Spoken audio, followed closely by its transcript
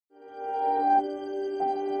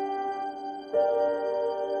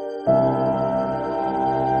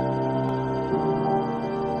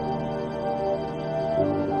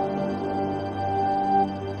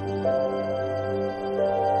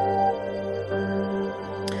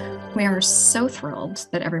We are so thrilled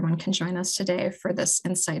that everyone can join us today for this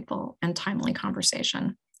insightful and timely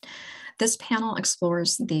conversation. This panel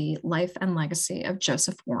explores the life and legacy of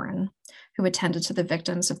Joseph Warren, who attended to the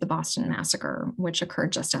victims of the Boston Massacre, which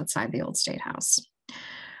occurred just outside the old State House.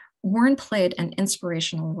 Warren played an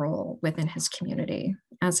inspirational role within his community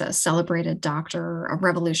as a celebrated doctor, a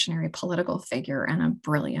revolutionary political figure, and a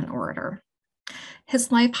brilliant orator.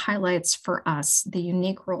 His life highlights for us the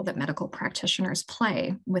unique role that medical practitioners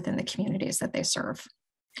play within the communities that they serve.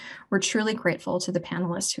 We're truly grateful to the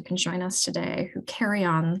panelists who can join us today, who carry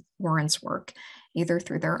on Warren's work, either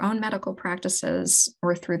through their own medical practices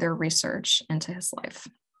or through their research into his life.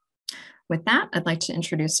 With that, I'd like to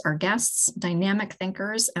introduce our guests, dynamic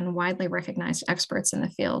thinkers and widely recognized experts in the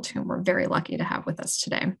field, whom we're very lucky to have with us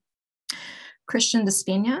today. Christian di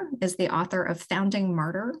Spigna is the author of Founding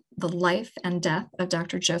Martyr, The Life and Death of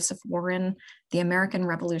Dr. Joseph Warren, the American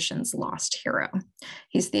Revolution's Lost Hero.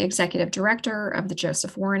 He's the executive director of the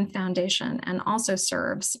Joseph Warren Foundation and also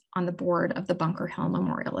serves on the board of the Bunker Hill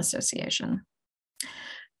Memorial Association.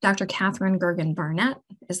 Dr. Katherine Gergen Barnett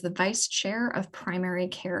is the vice chair of primary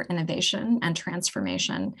care innovation and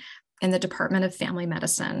transformation in the Department of Family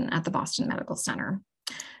Medicine at the Boston Medical Center.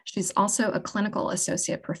 She's also a clinical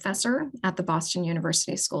associate professor at the Boston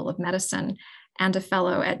University School of Medicine and a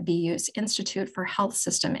fellow at BU's Institute for Health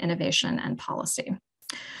System Innovation and Policy.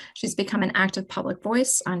 She's become an active public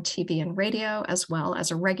voice on TV and radio, as well as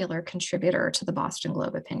a regular contributor to the Boston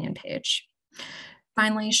Globe opinion page.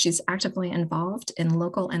 Finally, she's actively involved in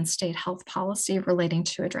local and state health policy relating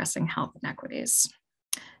to addressing health inequities.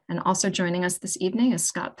 And also joining us this evening is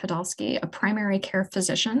Scott Podolsky, a primary care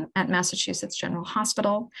physician at Massachusetts General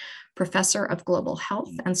Hospital, professor of global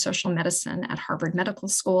health and social medicine at Harvard Medical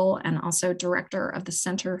School, and also director of the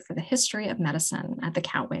Center for the History of Medicine at the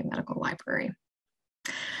Countway Medical Library.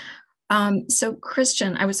 So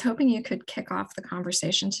Christian, I was hoping you could kick off the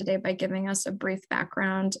conversation today by giving us a brief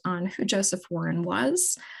background on who Joseph Warren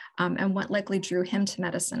was and what likely drew him to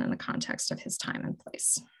medicine in the context of his time and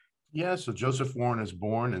place. Yeah, so Joseph Warren is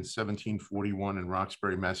born in 1741 in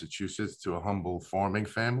Roxbury, Massachusetts, to a humble farming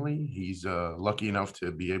family. He's lucky enough to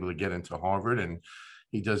be able to get into Harvard, and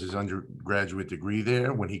he does his undergraduate degree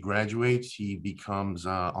there. When he graduates, he becomes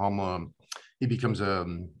a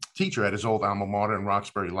teacher at his old alma mater in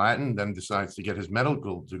Roxbury Latin, then decides to get his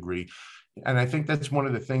medical degree. And I think that's one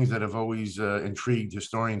of the things that have always intrigued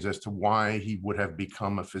historians as to why he would have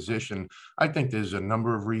become a physician. I think there's a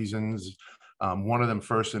number of reasons. One of them,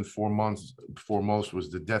 first and foremost,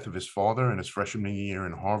 was the death of his father in his freshman year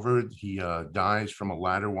in Harvard. He dies from a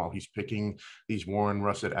ladder while he's picking these Warren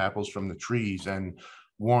russet apples from the trees. And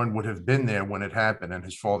Warren would have been there when it happened, and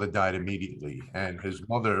his father died immediately. And his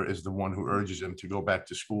mother is the one who urges him to go back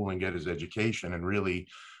to school and get his education. And really,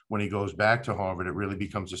 when he goes back to Harvard, it really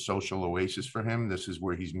becomes a social oasis for him. This is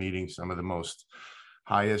where he's meeting some of the most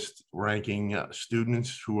highest ranking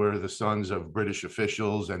students who are the sons of British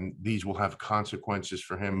officials, and these will have consequences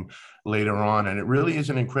for him later on. And it really is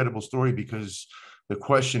an incredible story, because the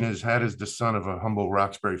question is, how does the son of a humble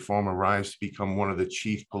Roxbury farmer rise to become one of the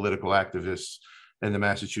chief political activists in the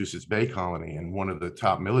Massachusetts Bay Colony and one of the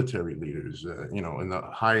top military leaders, in the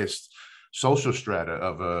highest social strata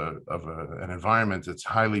of an environment that's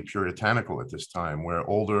highly puritanical at this time, where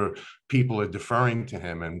older people are deferring to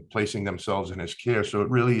him and placing themselves in his care. So it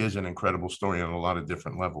really is an incredible story on a lot of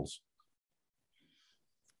different levels.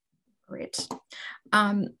 Great.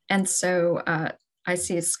 And so I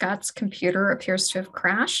see Scott's computer appears to have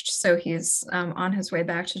crashed, so he's on his way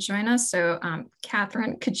back to join us. So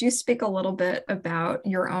Katherine, could you speak a little bit about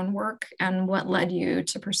your own work and what led you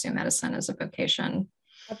to pursue medicine as a vocation?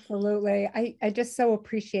 Absolutely. I just so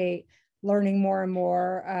appreciate learning more and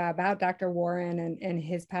more about Dr. Warren and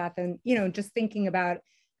his path, and, just thinking about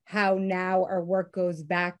how now our work goes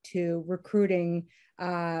back to recruiting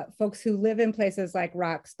folks who live in places like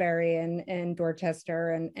Roxbury and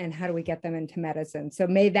Dorchester, and how do we get them into medicine? So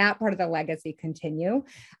may that part of the legacy continue.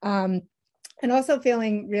 And also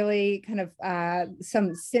feeling really kind of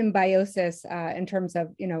some symbiosis in terms of,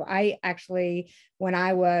 I actually, when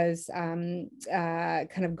I was kind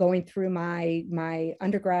of going through my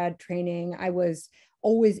undergrad training, I was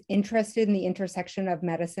always interested in the intersection of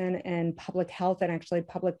medicine and public health and actually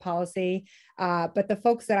public policy. But the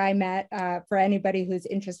folks that I met, for anybody who's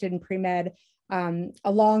interested in pre-med,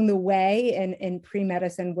 along the way in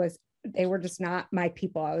pre-medicine they were just not my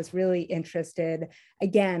people. I was really interested,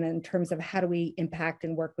 again, in terms of how do we impact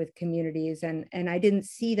and work with communities. And I didn't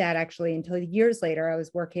see that actually until years later. I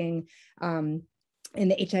was working in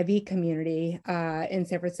the HIV community in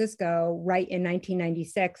San Francisco, right in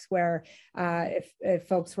 1996, where if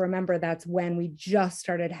folks remember, that's when we just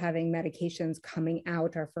started having medications coming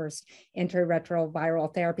out, our first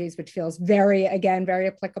antiretroviral therapies, which feels very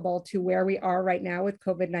applicable to where we are right now with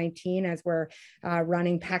COVID-19 as we're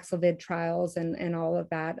running Paxlovid trials and all of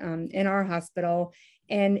that in our hospital.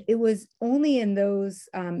 And it was only in those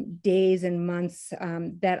days and months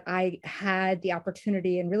that I had the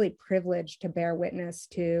opportunity and really privileged to bear witness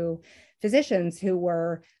to physicians who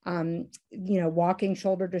were, walking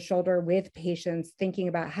shoulder to shoulder with patients, thinking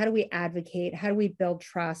about how do we advocate, how do we build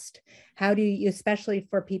trust, how do you, especially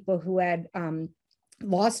for people who had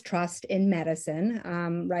lost trust in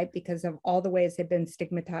medicine, right, because of all the ways they've been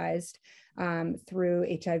stigmatized through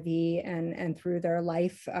HIV and through their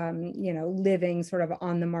life, living sort of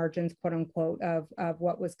on the margins, quote unquote, of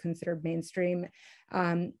what was considered mainstream.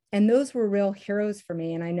 And those were real heroes for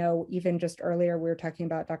me. And I know even just earlier, we were talking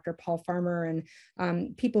about Dr. Paul Farmer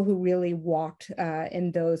and people who really walked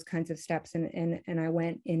in those kinds of steps. And I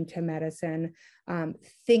went into medicine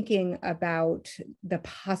thinking about the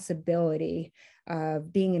possibility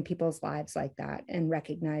of being in people's lives like that and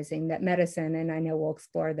recognizing that medicine, and I know we'll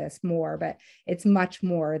explore this more, but it's much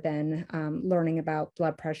more than learning about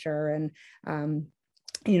blood pressure and,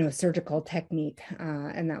 surgical technique.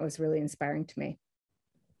 And that was really inspiring to me.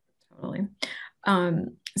 Totally.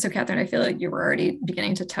 So Catherine, I feel like you were already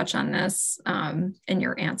beginning to touch on this in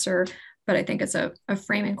your answer, but I think it's a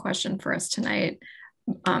framing question for us tonight.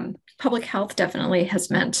 Public health definitely has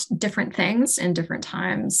meant different things in different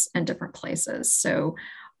times and different places. So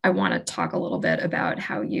I want to talk a little bit about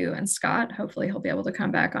how you and Scott, hopefully he'll be able to come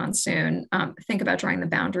back on soon, think about drawing the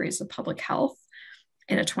boundaries of public health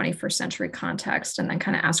in a 21st century context, and then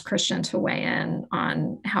kind of ask Christian to weigh in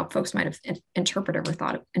on how folks might have interpreted or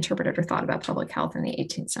thought about public health in the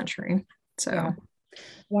 18th century. So yeah.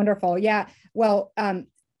 Wonderful. Yeah. Well,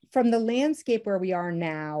 from the landscape where we are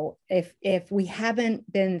now, if we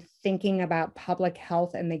haven't been thinking about public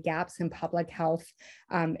health and the gaps in public health,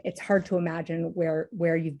 it's hard to imagine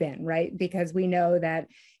where you've been, right? Because we know that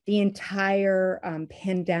the entire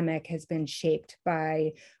pandemic has been shaped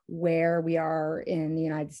by where we are in the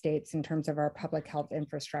United States in terms of our public health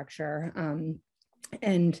infrastructure.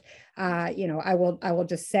 I will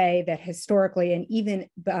just say that historically, and even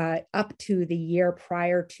up to the year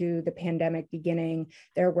prior to the pandemic beginning,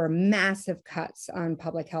 there were massive cuts on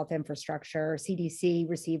public health infrastructure. CDC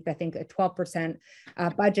received, I think, a 12%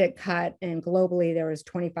 budget cut, and globally there was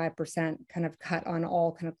 25% kind of cut on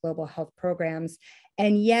all kind of global health programs.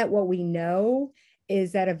 And yet what we know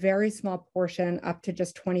is that a very small portion, up to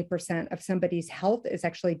just 20% of somebody's health, is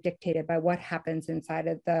actually dictated by what happens inside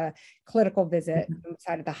of the clinical visit,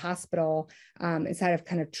 inside of the hospital, inside of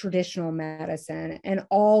kind of traditional medicine. And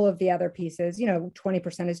all of the other pieces,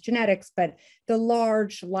 20% is genetics, but the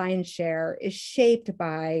large lion's share is shaped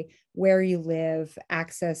by where you live,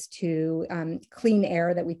 access to clean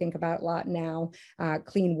air that we think about a lot now,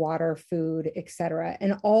 clean water, food, et cetera.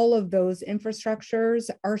 And all of those infrastructures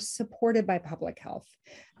are supported by public health.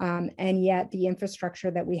 And yet the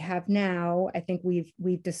infrastructure that we have now, I think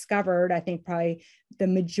we've discovered, I think probably the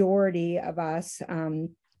majority of us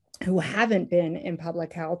who haven't been in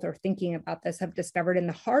public health or thinking about this have discovered in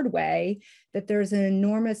the hard way that there's an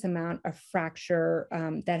enormous amount of fracture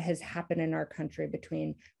that has happened in our country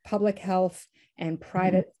between public health and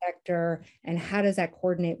private sector, and how does that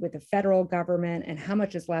coordinate with the federal government, and how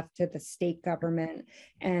much is left to the state government,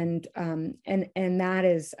 and that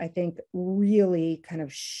is, I think, really kind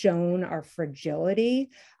of shown our fragility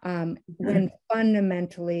when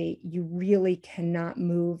fundamentally you really cannot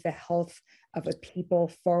move the health of a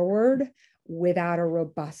people forward without a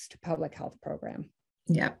robust public health program.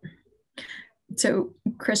 Yeah. So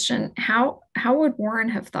Christian, how would Warren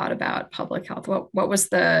have thought about public health? What was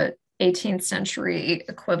the 18th century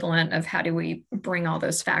equivalent of how do we bring all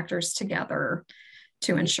those factors together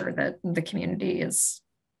to ensure that the community is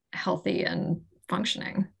healthy and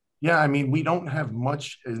functioning? Yeah, I mean, we don't have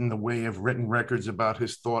much in the way of written records about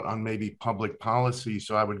his thought on maybe public policy,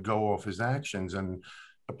 so I would go off his actions. And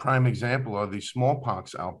a prime example are these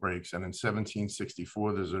smallpox outbreaks. And in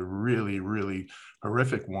 1764, there's a really, really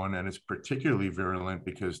horrific one, and it's particularly virulent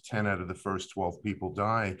because 10 out of the first 12 people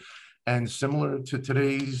die. And similar to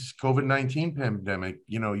today's COVID-19 pandemic,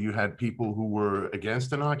 you had people who were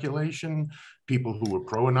against inoculation, people who were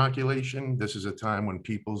pro-inoculation. This is a time when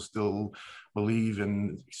people still believe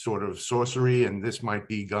in sort of sorcery, and this might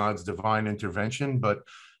be God's divine intervention, but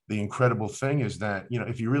the incredible thing is that,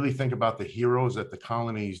 if you really think about the heroes at the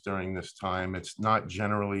colonies during this time, it's not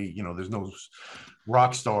generally, there's no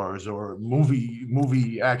rock stars or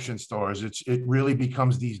movie action stars. It really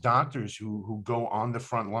becomes these doctors who go on the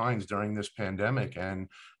front lines during this pandemic. And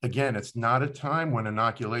again, it's not a time when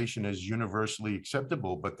inoculation is universally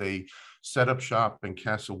acceptable, but they set up shop in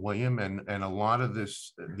Castle William, and a lot of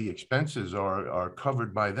the expenses are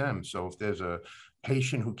covered by them. So if there's a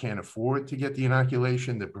patient who can't afford to get the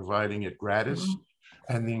inoculation, they're providing it gratis.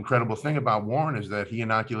 And the incredible thing about Warren is that he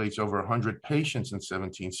inoculates over 100 patients in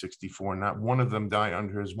 1764. Not one of them die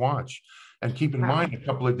under his watch. And keep in mind, a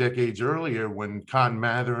couple of decades earlier, when Cotton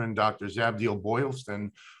Mather and Dr. Zabdiel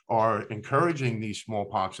Boylston are encouraging these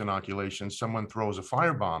smallpox inoculations, someone throws a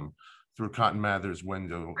firebomb through Cotton Mather's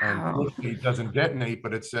window. And fortunately, it doesn't detonate,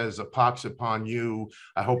 but it says, "A pox upon you.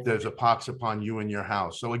 I hope there's a pox upon you in your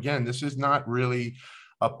house." So again, this is not really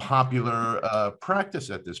a popular practice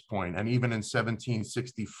at this point, and even in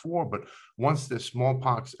 1764. But once the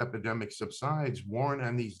smallpox epidemic subsides, Warren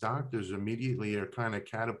and these doctors immediately are kind of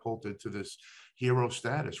catapulted to this hero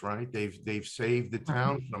status, right? They've saved the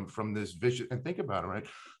town from this vicious. And think about it, right?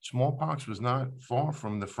 Smallpox was not far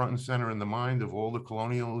from the front and center in the mind of all the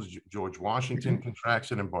colonials. George Washington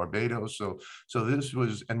contracts it in Barbados. So this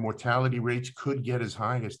was, and mortality rates could get as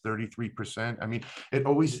high as 33%. I mean, it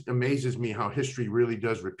always amazes me how history really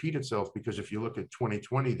does repeat itself, because if you look at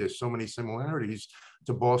 2020, there's so many similarities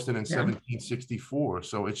to Boston in 1764.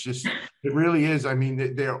 So it's just, it really is. I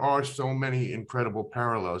mean, there are so many incredible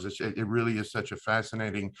parallels. It really is such a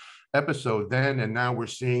fascinating episode then, and now we're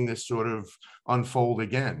seeing this sort of unfold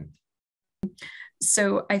again.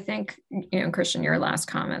 So I think, Christian, your last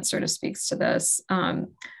comment sort of speaks to this.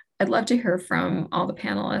 I'd love to hear from all the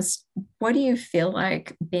panelists. What do you feel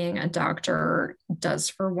like being a doctor does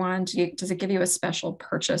for one? Does it give you a special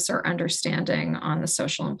purchase or understanding on the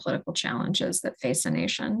social and political challenges that face a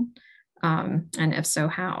nation? And if so,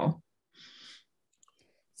 how?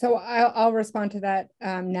 So I'll respond to that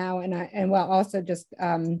now, and well, also just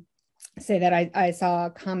say that I saw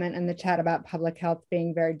a comment in the chat about public health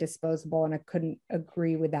being very disposable, and I couldn't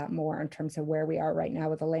agree with that more in terms of where we are right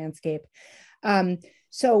now with the landscape.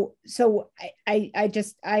 So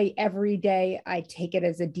I every day I take it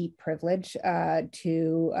as a deep privilege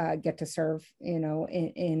to get to serve,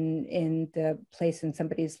 in the place in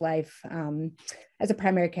somebody's life as a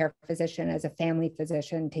primary care physician, as a family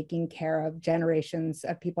physician, taking care of generations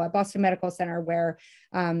of people at Boston Medical Center, where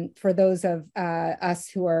for those of us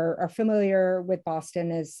who are familiar with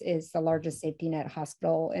Boston, is the largest safety net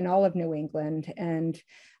hospital in all of New England. And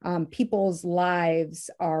people's lives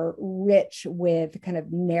are rich with kind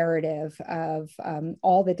of narrative of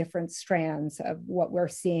all the different strands of what we're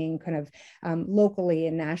seeing kind of locally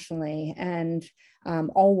and nationally. And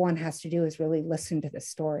all one has to do is really listen to the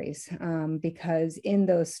stories, because in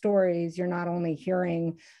those stories, you're not only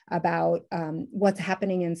hearing about what's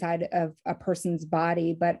happening inside of a person's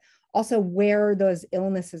body, but also where those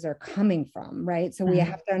illnesses are coming from, right? So we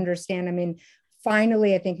have to understand, I mean,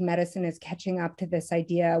 finally, I think medicine is catching up to this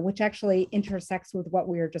idea, which actually intersects with what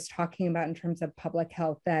we were just talking about in terms of public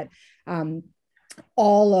health, that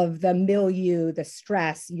all of the milieu, the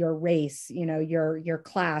stress, your race, your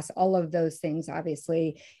class, all of those things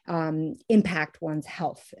obviously impact one's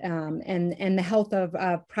health, and the health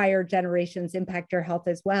of prior generations impact your health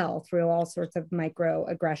as well through all sorts of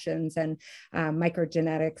microaggressions and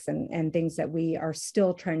microgenetics and things that we are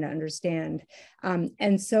still trying to understand.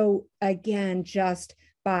 And so again, just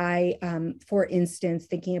by, for instance,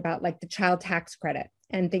 thinking about like the child tax credit,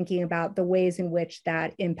 and thinking about the ways in which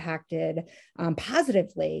that impacted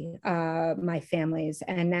positively my families,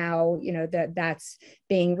 and now that's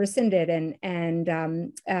being rescinded, and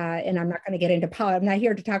I'm not going to get into I'm not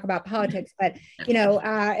here to talk about politics, but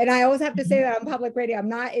and I always have to say that on public radio, I'm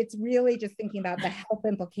not. It's really just thinking about the health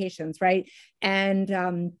implications, right?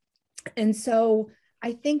 And so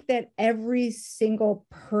I think that every single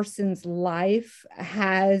person's life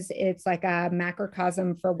it's like a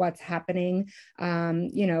macrocosm for what's happening,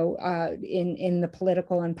 in the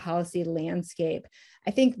political and policy landscape. I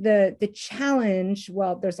think the challenge,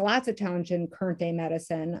 well, there's lots of challenge in current day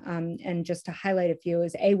medicine, and just to highlight a few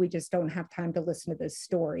is A, we just don't have time to listen to those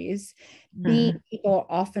stories. B, people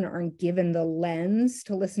often aren't given the lens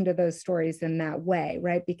to listen to those stories in that way,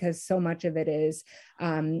 right? Because so much of it is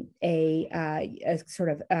a sort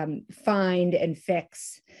of find and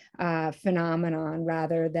fix phenomenon,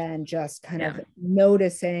 rather than just kind of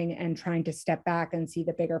noticing and trying to step back and see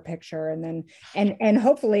the bigger picture, and then and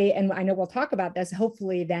hopefully, and I know we'll talk about this,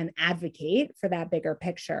 hopefully then advocate for that bigger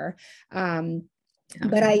picture.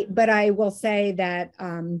 But I will say that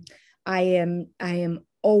I am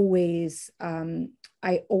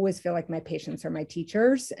I always feel like my patients are my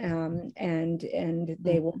teachers, and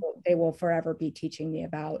they will forever be teaching me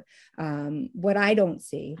about what I don't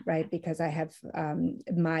see, right? Because I have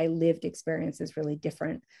my lived experience is really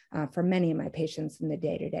different for many of my patients in the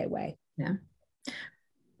day-to-day way. Yeah.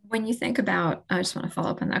 When you think about, I just want to follow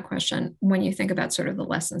up on that question. When you think about sort of the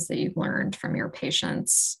lessons that you've learned from your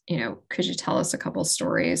patients, could you tell us a couple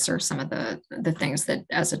stories or some of the things that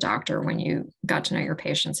as a doctor, when you got to know your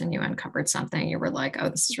patients and you uncovered something, you were like, oh,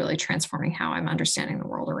 this is really transforming how I'm understanding the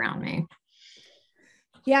world around me?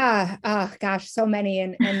 Yeah, gosh, so many.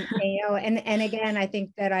 And again, I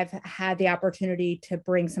think that I've had the opportunity to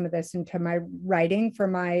bring some of this into my writing for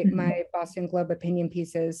my Boston Globe opinion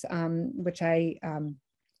pieces, which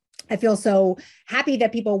I feel so happy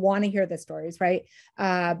that people want to hear the stories, right?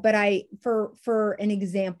 But for an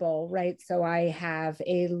example, right? So I have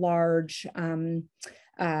a large,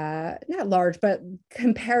 not large, but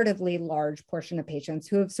comparatively large portion of patients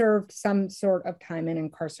who have served some sort of time in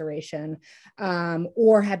incarceration,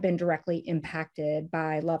 or have been directly impacted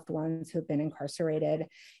by loved ones who have been incarcerated.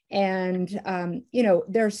 And,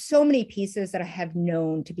 there's so many pieces that I have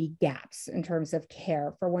known to be gaps in terms of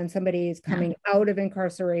care for when somebody is coming out of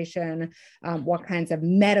incarceration, what kinds of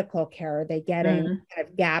medical care are they getting, what kind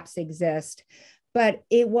of gaps exist. But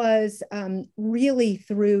it was really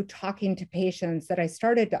through talking to patients that I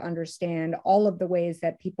started to understand all of the ways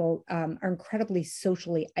that people are incredibly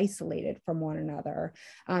socially isolated from one another.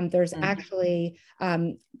 There's actually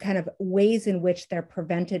kind of ways in which they're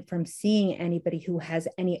prevented from seeing anybody who has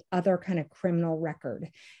any other kind of criminal record.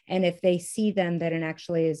 And if they see them, then it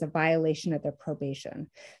actually is a violation of their probation.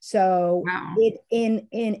 So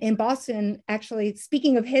in Boston, actually,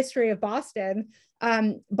 speaking of history of Boston,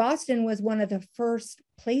 Boston was one of the first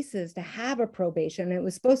places to have a probation. It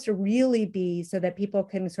was supposed to really be so that people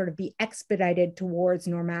can sort of be expedited towards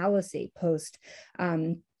normalcy post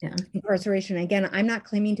incarceration. Again, I'm not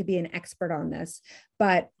claiming to be an expert on this,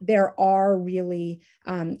 but there are really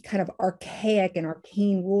kind of archaic and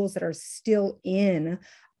arcane rules that are still in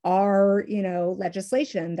our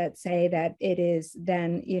legislation that say that it is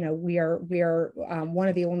then we are one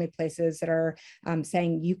of the only places that are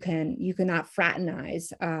saying you cannot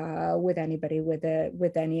fraternize with anybody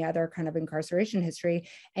with any other kind of incarceration history.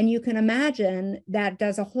 And you can imagine that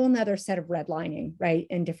does a whole nother set of redlining, right,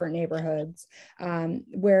 in different neighborhoods,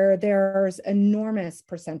 where there's enormous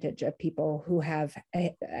percentage of people who have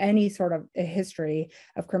any sort of a history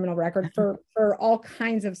of criminal record for all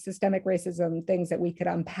kinds of systemic racism, things that we could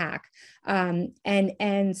unpack.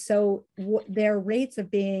 And so their rates of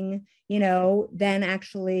being, then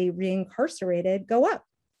actually reincarcerated go up,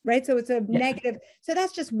 right? So it's a negative. So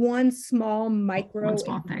that's just one small micro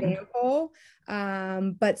example,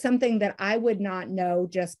 but something that I would not know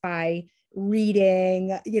just by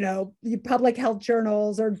reading, public health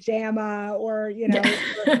journals or JAMA or,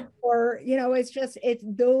 it's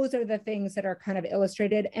those are the things that are kind of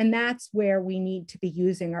illustrated. And that's where we need to be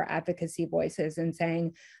using our advocacy voices and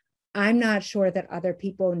saying, I'm not sure that other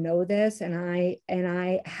people know this. And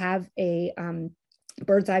I have a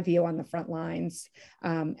bird's eye view on the front lines.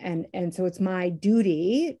 And so it's my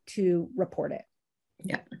duty to report it.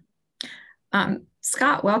 Yeah.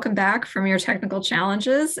 Scott, welcome back from your technical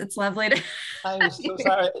challenges. It's lovely to. I'm so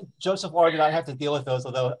sorry. Joseph Warren did not have to deal with those,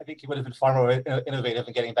 although I think he would have been far more innovative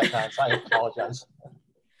in getting back on. So I apologize.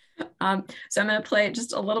 So I'm going to play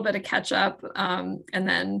just a little bit of catch up and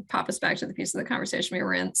then pop us back to the piece of the conversation we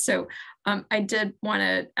were in. So I did want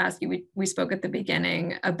to ask you, we spoke at the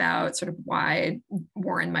beginning about sort of why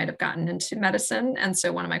Warren might have gotten into medicine. And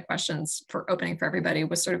so one of my questions for opening for everybody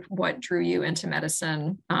was sort of what drew you into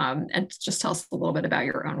medicine, and just tell us a little bit about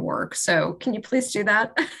your own work. So can you please do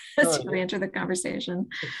that as you re-enter the conversation?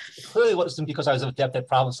 It clearly wasn't because I was adept at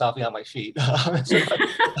problem solving on my feet.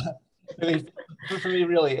 I mean, for me,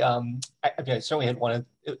 really, I certainly had wanted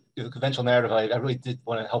the conventional narrative. I really did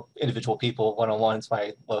want to help individual people one-on-one. It's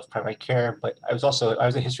my love of primary care. But I was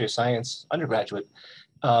a history of science undergraduate,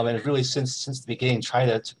 and have really since the beginning tried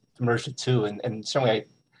to merge the two. And certainly, I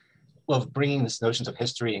love bringing these notions of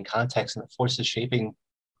history and context and the forces shaping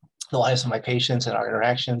the lives of my patients and our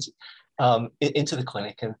interactions into the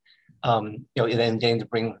clinic, and then getting to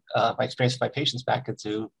bring my experience with my patients back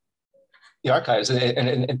into the archives,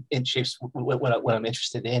 and it shapes what I'm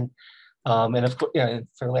interested in. And of course,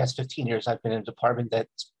 for the last 15 years, I've been in a department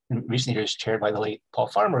that's in recent years chaired by the late Paul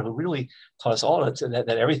Farmer, who really taught us all that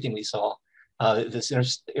everything we saw,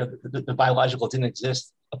 the biological didn't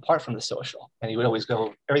exist apart from the social. And he would always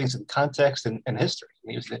go, everything's in context and history.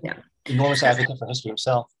 And he was an enormous advocate for history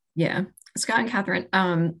himself. Yeah. Scott and Catherine,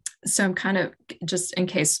 So I'm kind of, just in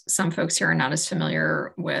case some folks here are not as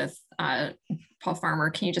familiar with Paul Farmer,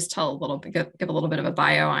 can you just tell a little bit, give a little bit of a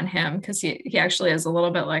bio on him? Because he actually is a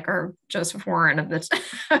little bit like our Joseph Warren of the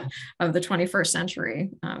of the 21st century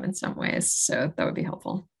in some ways. So that would be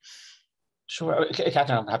helpful. Sure,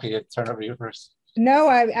 Catherine, I'm happy to turn over to you first. No,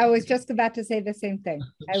 I was just about to say the same thing.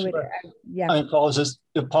 Yeah. I mean, Paul is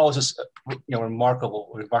this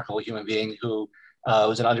remarkable human being who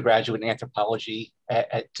was an undergraduate in anthropology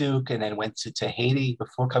at Duke, and then went to Haiti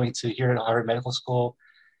before coming to here at Harvard Medical School,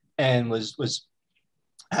 and was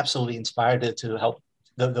absolutely inspired to help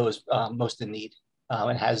those most in need,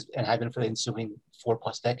 and had been for the ensuing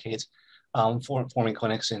 4+ decades, forming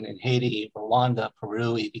clinics in Haiti, Rwanda,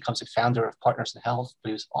 Peru. He becomes a founder of Partners in Health, but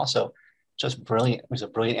he was also just brilliant. He was a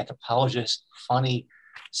brilliant anthropologist, funny,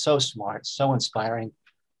 so smart, so inspiring.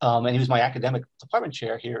 And he was my academic department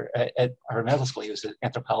chair here at Harvard Medical School. He was an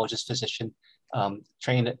anthropologist, physician,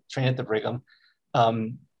 trained at the Brigham.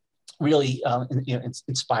 Really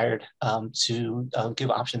inspired to give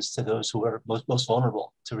options to those who are most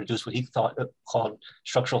vulnerable, to reduce what he called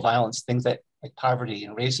structural violence, things that like poverty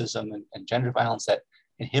and racism and gender violence that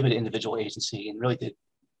inhibit individual agency, and really did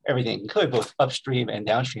everything he could, both upstream and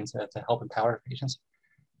downstream, to help empower patients.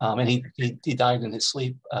 And he died in his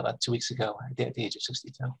sleep about 2 weeks ago at the age of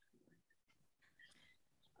 62.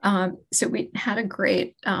 So we had a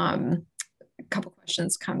great couple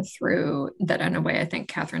questions come through that, in a way, I think,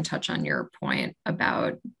 Catherine, touched on your point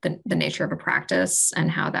about the nature of a practice and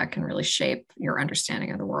how that can really shape your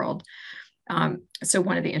understanding of the world. So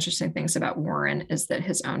one of the interesting things about Warren is that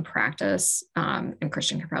his own practice, and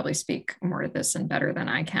Christian can probably speak more to this and better than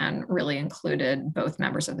I can, really included both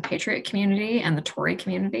members of the Patriot community and the Tory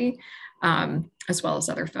community, as well as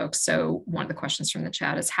other folks. So one of the questions from the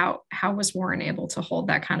chat is how was Warren able to hold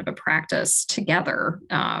that kind of a practice together,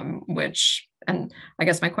 and I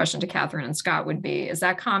guess my question to Catherine and Scott would be, is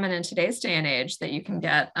that common in today's day and age that you can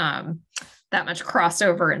get that much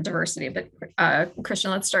crossover and diversity? But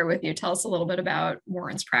Christian, let's start with you. Tell us a little bit about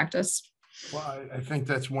Warren's practice. Well, I think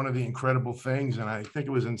that's one of the incredible things. And I think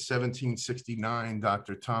it was in 1769,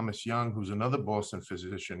 Dr. Thomas Young, who's another Boston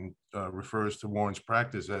physician, refers to Warren's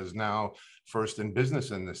practice as now first in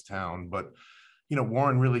business in this town. But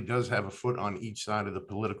Warren really does have a foot on each side of the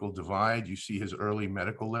political divide. You see his early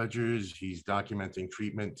medical ledgers. He's documenting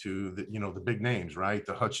treatment to the big names, right?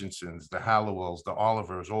 The Hutchinsons, the Hallowells, the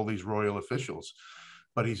Olivers, all these royal officials.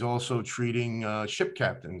 But he's also treating ship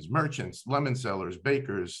captains, merchants, lemon sellers,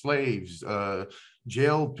 bakers, slaves,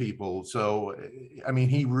 jailed people. So, I mean,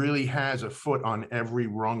 he really has a foot on every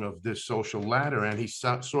rung of this social ladder, and he's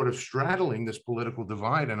sort of straddling this political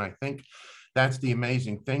divide. And I think that's the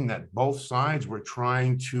amazing thing, that both sides were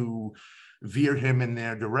trying to veer him in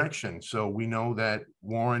their direction. So we know that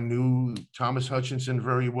Warren knew Thomas Hutchinson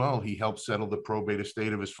very well. He helped settle the probate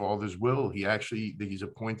estate of his father's will. He's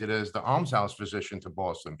appointed as the almshouse physician to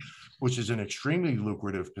Boston, which is an extremely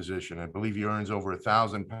lucrative position. I believe he earns over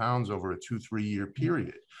 £1,000 over a 2-3 year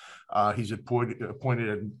period. He's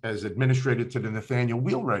appointed as administrator to the Nathaniel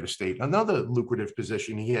Wheelwright estate, another lucrative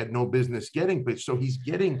position he had no business getting. But so he's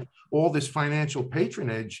getting all this financial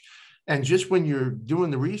patronage. And just when you're doing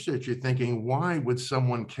the research, you're thinking, why would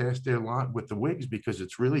someone cast their lot with the Whigs? Because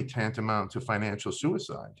it's really tantamount to financial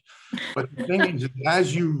suicide. But the thing is,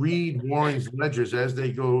 as you read Warren's ledgers, as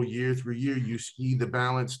they go year through year, you see the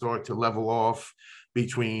balance start to level off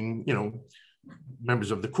between,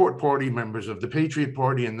 members of the court party, members of the Patriot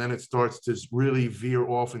Party, and then it starts to really veer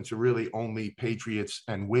off into really only Patriots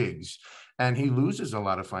and Whigs. And he loses a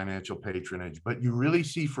lot of financial patronage, but you really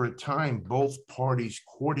see for a time both parties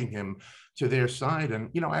courting him to their side.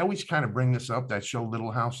 And, I always kind of bring this up, that show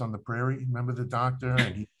Little House on the Prairie. Remember the doctor?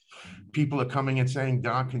 And people are coming and saying,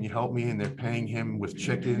 "Doc, can you help me?" And they're paying him with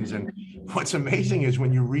chickens. And what's amazing is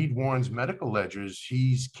when you read Warren's medical ledgers,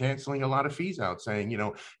 he's canceling a lot of fees out, saying,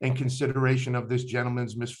 in consideration of this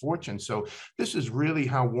gentleman's misfortune. So this is really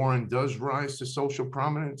how Warren does rise to social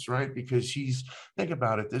prominence, right? Because think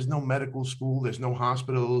about it, there's no medical school, there's no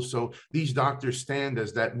hospitals. So these doctors stand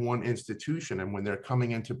as that one institution. And when they're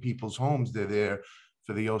coming into people's homes, they're there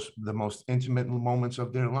for the most intimate moments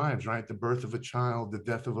of their lives, right? The birth of a child, the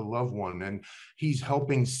death of a loved one. And he's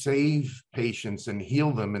helping save patients and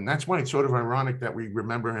heal them. And that's why it's sort of ironic that we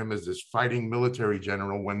remember him as this fighting military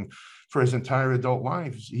general, when for his entire adult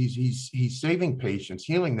life, he's saving patients,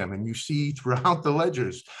 healing them. And you see throughout the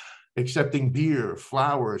ledgers, accepting beer,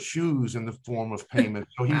 flour, shoes in the form of payment.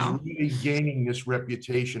 So he's really gaining this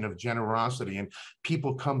reputation of generosity, and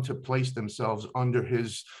people come to place themselves under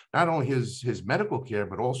not only his medical care,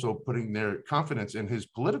 but also putting their confidence in his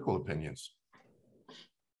political opinions.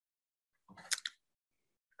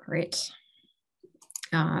 Great.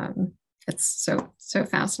 It's so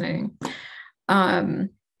fascinating. Um,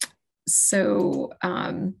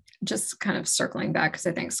 just kind of circling back, because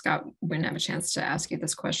I think Scott wouldn't have a chance to ask you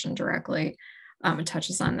this question directly. It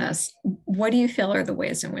touches on this. What do you feel are the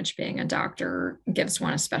ways in which being a doctor gives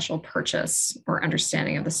one a special purchase or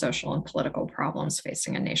understanding of the social and political problems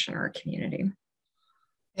facing a nation or a community?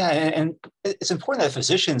 Yeah, and it's important that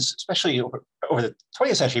physicians, especially over the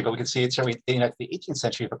 20th century, but we can see it certainly in the 18th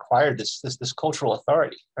century, have acquired this cultural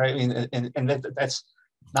authority, right? I mean, and that's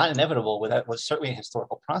not inevitable. That was certainly a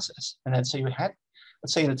historical process. And then so you had,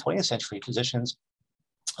 let's say in the 20th century, physicians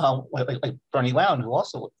like Bernie Lown, who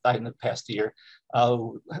also died in the past year,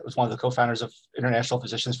 was one of the co-founders of International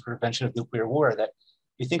Physicians for Prevention of Nuclear War. That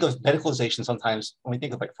you think of medicalization sometimes when we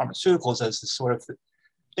think of like pharmaceuticals as this sort of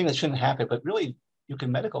thing that shouldn't happen, but really you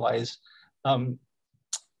can medicalize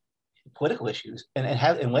political issues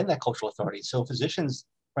and lend that cultural authority. So physicians,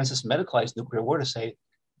 for instance, medicalize nuclear war to say,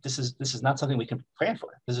 this is not something we can plan for.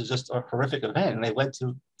 This is just a horrific event, and they led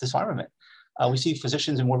to disarmament. We see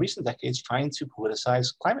physicians in more recent decades trying to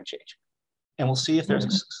politicize climate change, and we'll see if they're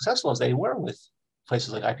successful as they were with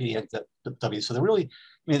places like IPDW. So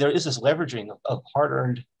there is this leveraging of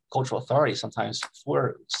hard-earned cultural authority sometimes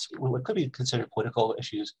for what could be considered political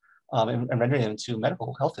issues, and rendering them into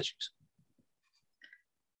medical health issues.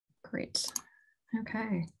 Great.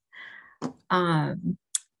 Okay.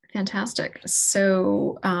 Fantastic.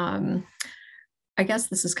 So I guess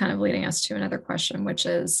this is kind of leading us to another question, which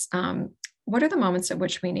is, what are the moments at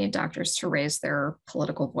which we need doctors to raise their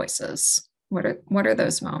political voices? What are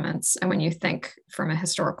those moments? And when you think from a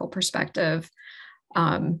historical perspective,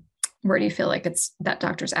 where do you feel like it's that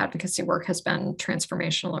doctors' advocacy work has been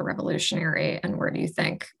transformational or revolutionary? And where do you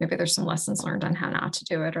think maybe there's some lessons learned on how not to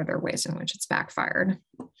do it? Or there are ways in which it's backfired?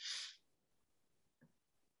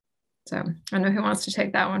 So I don't know who wants to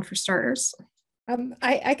take that one for starters.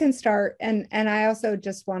 I can start, and I also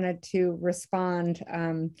just wanted to respond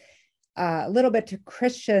a little bit to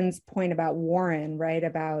Christian's point about Warren, right?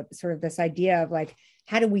 About sort of this idea of like,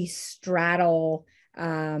 how do we straddle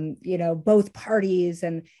both parties,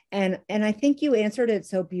 and I think you answered it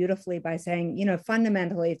so beautifully by saying,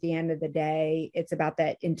 fundamentally at the end of the day, it's about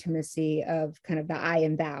that intimacy of kind of the I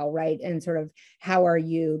and thou, right? And sort of how are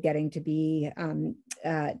you getting to be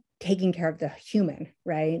taking care of the human,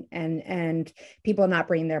 right? And people not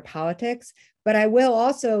bringing their politics. But I will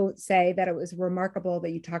also say that it was remarkable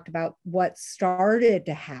that you talked about what started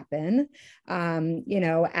to happen,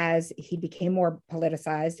 as he became more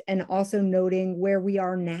politicized, and also noting where we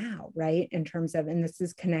are now, right? In terms of, and this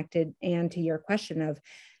is connected, Anne, to your question of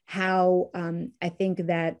how I think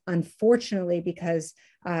that unfortunately, because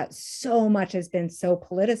so much has been so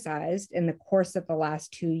politicized in the course of the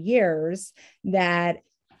last 2 years, that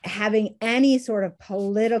having any sort of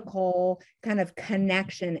political kind of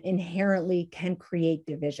connection inherently can create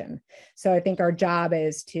division. So I think our job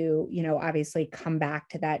is to, obviously come back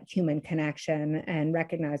to that human connection and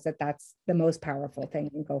recognize that that's the most powerful thing,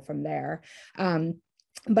 and go from there.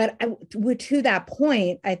 But to that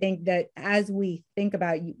point, I think that as we think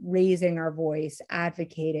about raising our voice,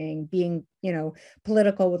 advocating, being,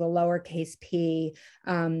 political with a lowercase p,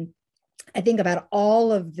 I think about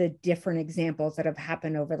all of the different examples that have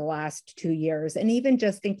happened over the last 2 years, and even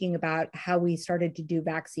just thinking about how we started to do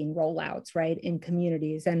vaccine rollouts, right, in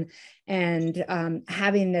communities, and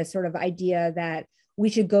having this sort of idea that we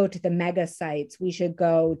should go to the mega sites, we should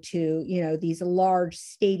go to, these large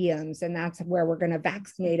stadiums, and that's where we're going to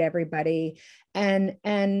vaccinate everybody. And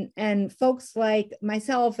folks like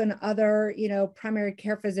myself and other, primary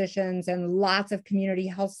care physicians and lots of community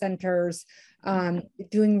health centers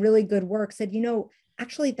doing really good work said,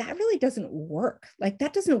 actually, that really doesn't work. Like,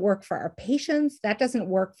 that doesn't work for our patients. That doesn't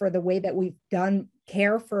work for the way that we've done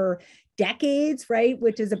care for decades, right?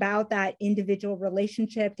 Which is about that individual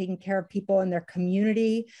relationship, taking care of people in their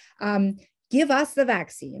community. Give us the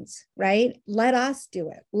vaccines, right? Let us do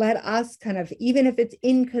it. Let us kind of, even if it's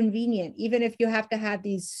inconvenient, even if you have to have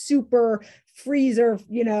these super freezer,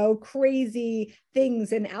 crazy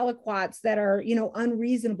things and aliquots that are,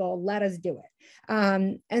 unreasonable, let us do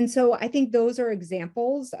it. And so I think those are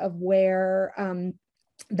examples of where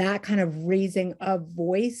that kind of raising of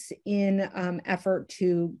voice in effort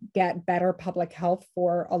to get better public health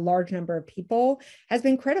for a large number of people has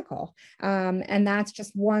been critical. And that's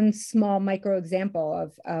just one small micro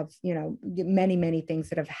example of many, many things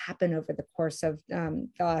that have happened over the course of the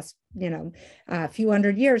last a few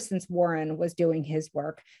hundred years since Warren was doing his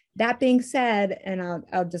work. That being said, and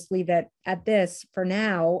I'll just leave it at this for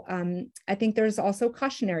now, I think there's also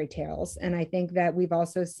cautionary tales. And I think that we've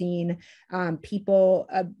also seen people,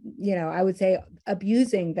 I would say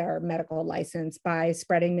abusing their medical license by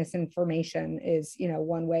spreading misinformation is,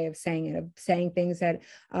 one way of saying it, of saying things that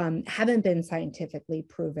haven't been scientifically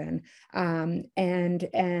proven, and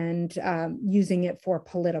using it for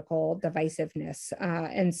political divisiveness.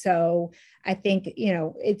 And so I think,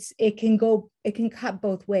 it can cut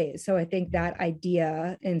both ways. So I think that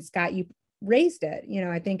idea, and Scott, you raised it,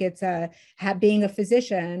 I think it's being a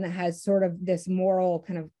physician has sort of this moral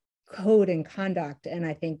kind of code and conduct. And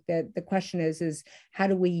I think that the question is how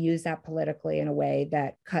do we use that politically in a way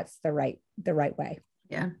that cuts the right way?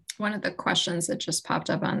 Yeah. One of the questions that just popped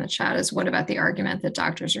up on the chat is, what about the argument that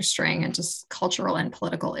doctors are straying into cultural and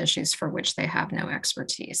political issues for which they have no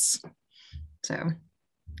expertise? So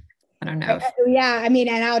I don't know. Yeah, I mean,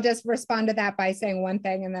 and I'll just respond to that by saying one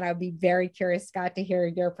thing, and then I'll be very curious, Scott, to hear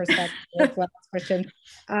your perspective as well, Christian.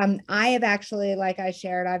 I have actually, like I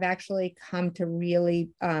shared, I've actually come to really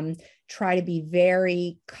try to be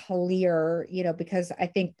very clear, because I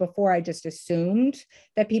think before I just assumed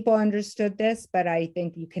that people understood this, but I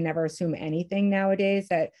think you can never assume anything nowadays,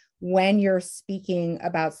 that when you're speaking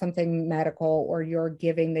about something medical or you're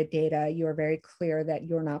giving the data, you're very clear that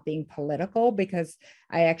you're not being political, because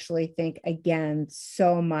I actually think, again,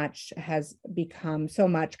 so much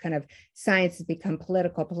kind of science has become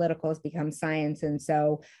political has become science. And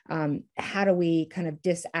so how do we kind of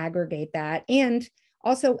disaggregate that? And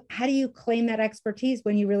also, how do you claim that expertise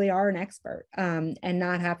when you really are an expert, and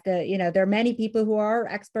not have to, there are many people who are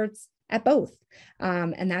experts at both.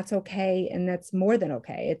 And that's okay. And that's more than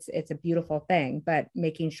okay. It's a beautiful thing, but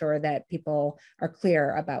making sure that people are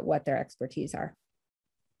clear about what their expertise are.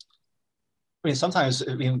 I mean, sometimes,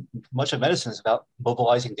 much of medicine is about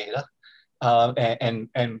mobilizing data.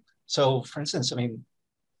 And so, for instance,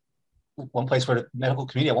 one place where the medical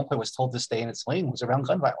community at one point was told to stay in its lane was around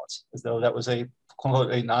gun violence, as though that was a quote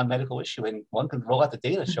unquote a non-medical issue. And one could roll out the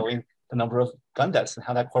data showing the number of gun deaths and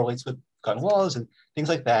how that correlates with gun laws and things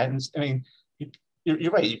like that. And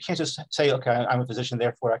you're right. You can't just say, okay, I'm a physician,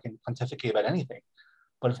 therefore I can pontificate about anything.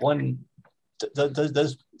 But if one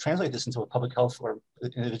does translate this into a public health or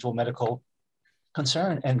individual medical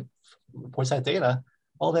concern and reports that data,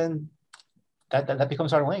 well, then that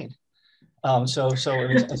becomes our lane. So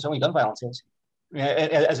certainly gun violence is,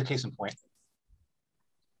 as a case in point.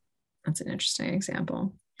 That's an interesting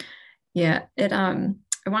example. Yeah,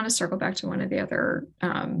 I want to circle back to one of the other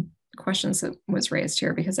questions that was raised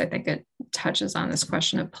here, because I think it touches on this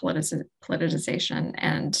question of politicization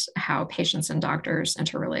and how patients and doctors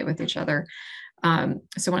interrelate with each other.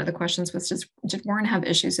 So one of the questions was, did Warren have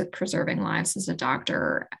issues with preserving lives as a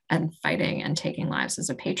doctor and fighting and taking lives as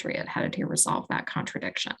a patriot? How did he resolve that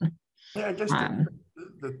contradiction? Yeah, I guess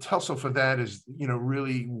the tussle for that is,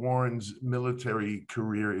 really Warren's military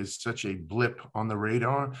career is such a blip on the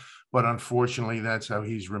radar, but unfortunately that's how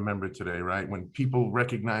he's remembered today, right? When people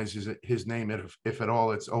recognize his name, if at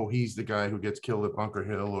all, it's, oh, he's the guy who gets killed at Bunker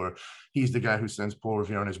Hill, or he's the guy who sends Paul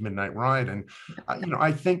Revere on his midnight ride. And,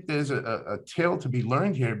 I think there's a tale to be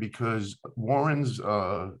learned here, because Warren's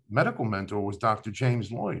medical mentor was Dr.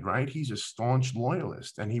 James Lloyd, right? He's a staunch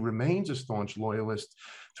loyalist, and he remains a staunch loyalist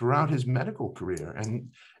throughout his medical career.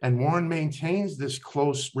 And Warren maintains this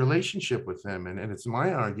close relationship with him. And it's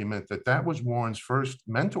my argument that was Warren's first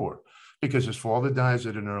mentor, because his father dies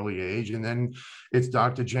at an early age. And then it's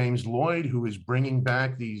Dr. James Lloyd who is bringing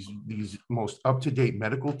back these most up-to-date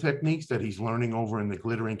medical techniques that he's learning over in the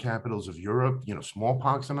glittering capitals of Europe,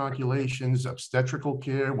 smallpox inoculations, obstetrical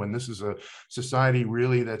care, when this is a society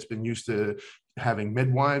really that's been used to having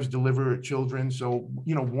midwives deliver children. So,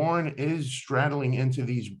 Warren is straddling into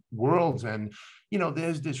these worlds. And,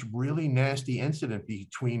 there's this really nasty incident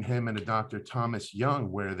between him and a Dr. Thomas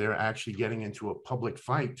Young, where they're actually getting into a public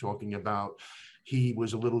fight, talking about he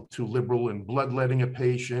was a little too liberal in bloodletting a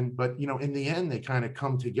patient. But, in the end, they kind of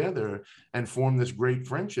come together and form this great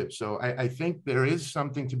friendship. So I think there is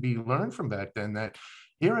something to be learned from that, then, that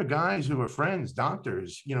here are guys who are friends,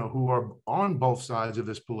 doctors, who are on both sides of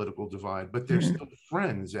this political divide, but they're still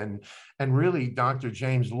friends. And really, Dr.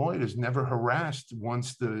 James Lloyd is never harassed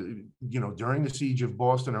once during the siege of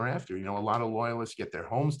Boston or after. A lot of loyalists get their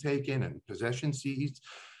homes taken and possession seized.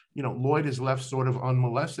 Lloyd is left sort of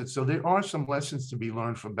unmolested. So there are some lessons to be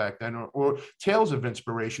learned from back then, or tales of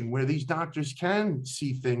inspiration where these doctors can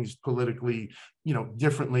see things politically,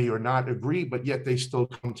 differently or not agree, but yet they still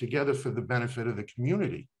come together for the benefit of the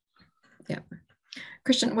community. Yeah.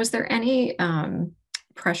 Christian, was there any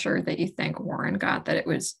pressure that you think Warren got, that it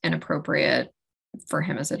was inappropriate for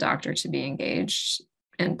him as a doctor to be engaged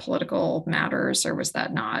in political matters, or was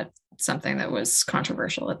that not something that was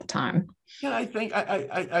controversial at the time? Yeah, I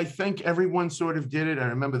think everyone sort of did it. I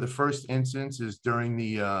remember the first instance is during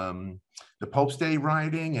the Pope's Day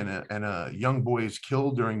rioting, and a young boy is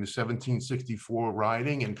killed during the 1764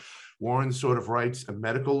 rioting, and Warren sort of writes a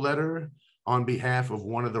medical letter on behalf of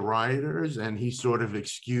one of the rioters, and he's sort of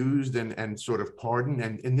excused and sort of pardoned.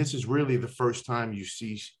 And this is really the first time you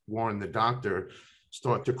see Warren the doctor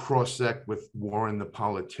start to cross-sect with Warren the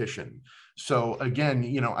politician. So again,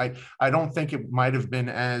 you know, I don't think it might have been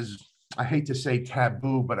as, I hate to say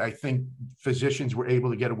taboo, but I think physicians were able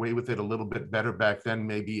to get away with it a little bit better back then,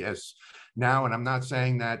 maybe as now. And I'm not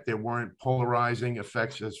saying that there weren't polarizing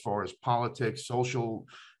effects as far as politics, social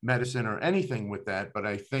medicine, or anything with that, but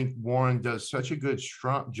I think Warren does such a good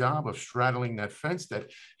job of straddling that fence that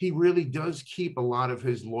he really does keep a lot of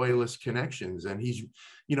his loyalist connections. And he's,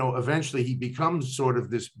 you know, eventually he becomes sort of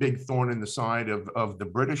this big thorn in the side of the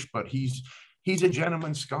British, but he's a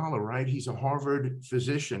gentleman scholar, right? He's a Harvard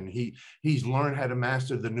physician. He's learned how to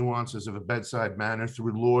master the nuances of a bedside manner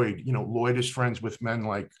through Lloyd. You know, Lloyd is friends with men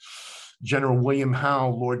like General William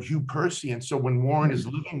Howe, Lord Hugh Percy. And so when Warren is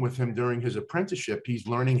living with him during his apprenticeship, he's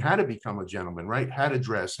learning how to become a gentleman, right? How to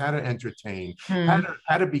dress, how to entertain,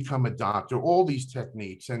 how to become a doctor, all these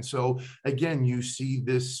techniques. And so again, you see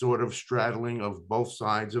this sort of straddling of both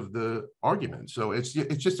sides of the argument. So it's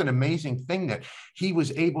just an amazing thing that he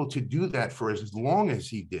was able to do that for as long as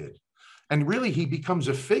he did. And really, he becomes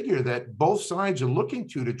a figure that both sides are looking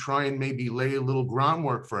to try and maybe lay a little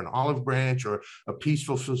groundwork for an olive branch or a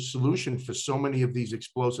peaceful solution for so many of these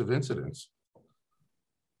explosive incidents.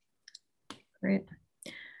 Great.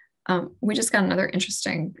 We just got another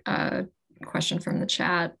interesting question from the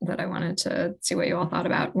chat that I wanted to see what you all thought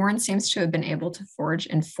about. Warren seems to have been able to forge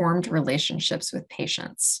informed relationships with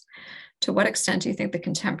patients. To what extent do you think the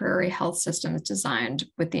contemporary health system is designed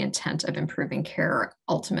with the intent of improving care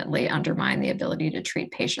ultimately undermine the ability to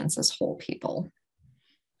treat patients as whole people?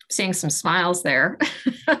 Seeing some smiles there.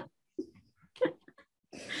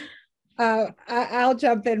 I'll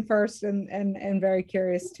jump in first, and very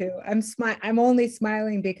curious too. I'm only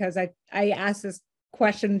smiling because I ask this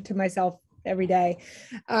question to myself every day,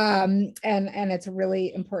 and it's a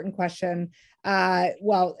really important question.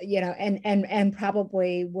 Well, you know, and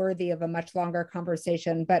probably worthy of a much longer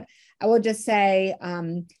conversation. But I will just say,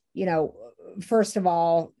 you know, first of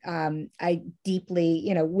all, I deeply,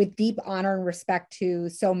 you know, with deep honor and respect to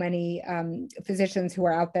so many physicians who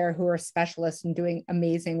are out there who are specialists and doing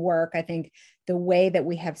amazing work. I think the way that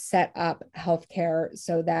we have set up healthcare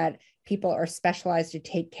so that people are specialized to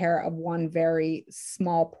take care of one very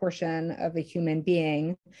small portion of a human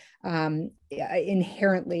being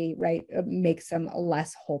inherently, right, makes them a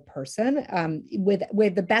less whole person,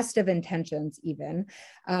 with the best of intentions even.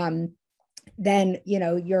 Then, you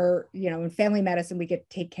know, in family medicine, we get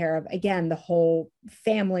to take care of, again, the whole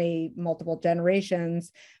family, multiple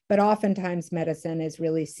generations, but oftentimes medicine is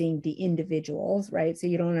really seeing the individuals, right? So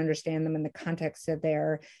you don't understand them in the context of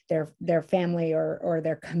their family or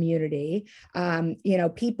their community. You know,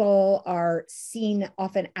 people are seen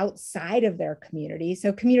often outside of their community.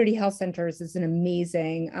 So community health centers is an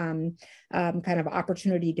amazing kind of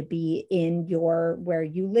opportunity to be in where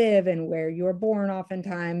you live and where you're born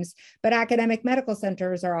oftentimes, but academic medical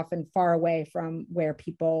centers are often far away from where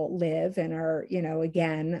people live and are, you know,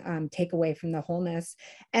 again, take away from the wholeness.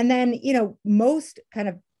 And then, you know,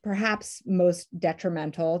 perhaps most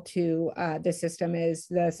detrimental to the system is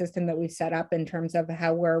the system that we've set up in terms of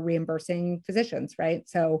how we're reimbursing physicians, right?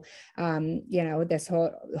 So, you know, this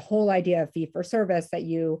whole idea of fee for service, that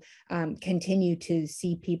you continue to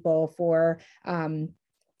see people for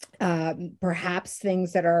perhaps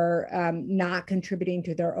things that are not contributing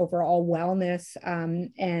to their overall wellness,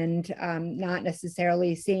 and not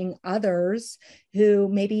necessarily seeing others who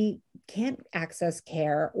maybe can't access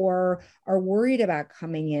care or are worried about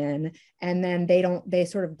coming in, and then they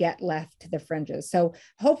sort of get left to the fringes. So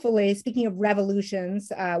hopefully, speaking of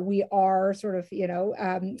revolutions, we are sort of, you know,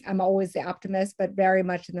 I'm always the optimist, but very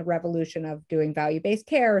much in the revolution of doing value-based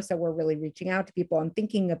care. So we're really reaching out to people and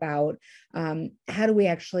thinking about how do we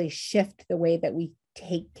actually shift the way that we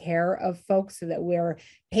take care of folks so that we're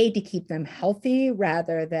paid to keep them healthy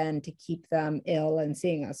rather than to keep them ill and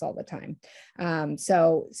seeing us all the time.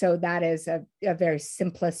 So that is a very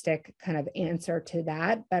simplistic kind of answer to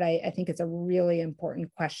that, but I think it's a really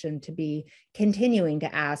important question to be continuing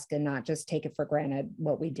to ask and not just take it for granted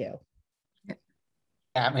what we do. Yeah,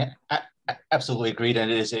 I mean, I absolutely agreed, and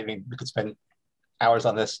it is. I mean, we could spend hours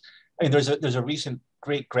on this. I mean, there's a recent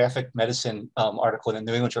great graphic medicine article in the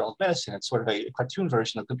New England Journal of Medicine. It's sort of a cartoon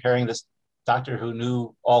version of comparing this doctor who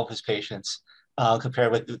knew all of his patients,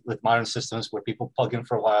 compared with modern systems where people plug in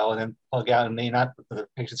for a while and then plug out and may not with the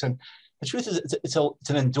patients. And the truth is, it's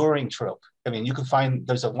an enduring trope. I mean, you can find,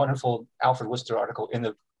 there's a wonderful Alfred Worcester article in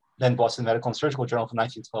the then Boston Medical and Surgical Journal from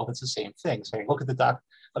 1912. It's the same thing, saying, look at the doc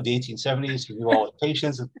of the 1870s who knew all the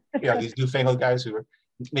patients, and, you know, these newfangled guys who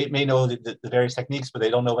may know the various techniques, but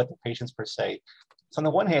they don't know about the patients per se. So on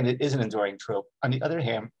the one hand, it is an enduring trope. On the other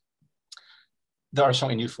hand, there are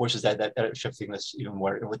certainly new forces that are shifting this even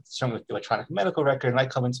more. Certainly with the electronic medical record, and I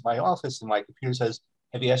come into my office and my computer says,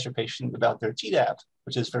 have you asked your patient about their Tdap,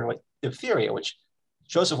 which is for like diphtheria, which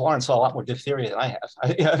Joseph Warren saw a lot more diphtheria than I have.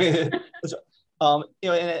 You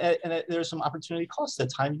know, and there's some opportunity cost to the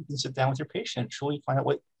time you can sit down with your patient and truly find out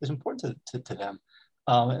what is important to them.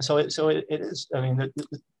 So it is, I mean,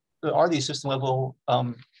 there are these system level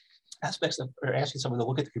aspects of or asking someone to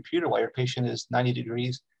look at the computer while your patient is 90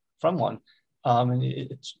 degrees from one. And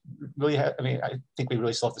it's really, I mean, I think we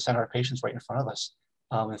really still have to center our patients right in front of us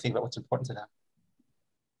and think about what's important to them.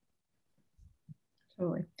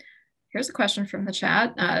 Totally. Here's a question from the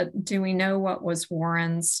chat. Do we know what was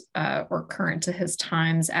Warren's or current to his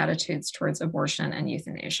times attitudes towards abortion and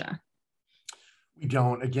euthanasia? We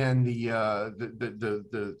don't. Again,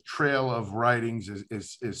 the trail of writings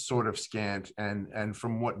is sort of scant, and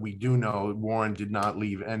from what we do know, Warren did not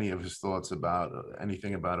leave any of his thoughts about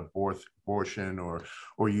anything about abortion or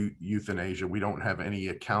euthanasia. We don't have any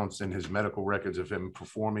accounts in his medical records of him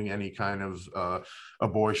performing any kind of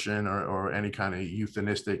abortion or any kind of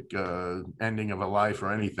euthanistic ending of a life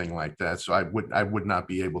or anything like that. So I would not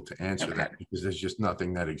be able to answer that because there's just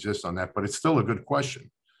nothing that exists on that. But it's still a good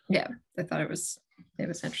question. Yeah, I thought it was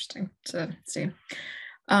interesting to see.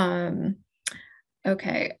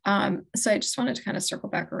 Okay, so I just wanted to kind of circle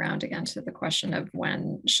back around again to the question of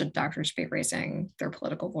when should doctors be raising their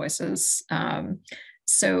political voices.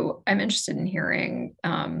 So I'm interested in hearing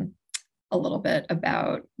a little bit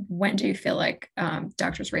about when do you feel like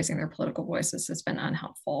doctors raising their political voices has been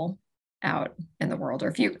unhelpful out in the world, or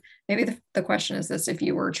if you, maybe the question is this, if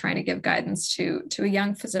you were trying to give guidance to a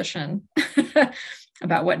young physician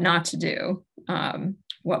about what not to do,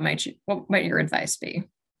 what might your advice be?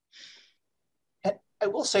 I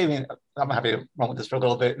will say, I mean, I'm happy to run with this for a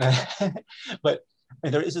little bit, but I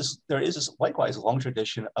mean, there is this likewise long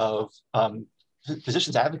tradition of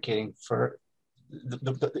physicians advocating for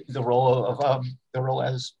the role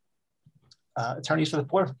as attorneys for the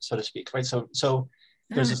poor, so to speak, right? So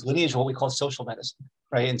there's this lineage of what we call social medicine,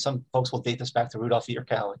 right? And some folks will date this back to Rudolf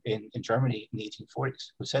Virchow in Germany in the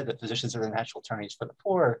 1840s, who said that physicians are the natural attorneys for the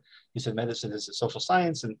poor. He said medicine is a social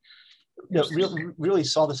science, and you know, really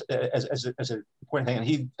saw this as an important thing. And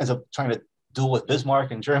he ends up trying to duel with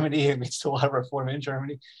Bismarck in Germany, and leads to a lot of reform in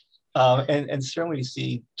Germany. And certainly we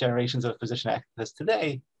see generations of physician activists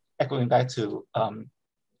today echoing back to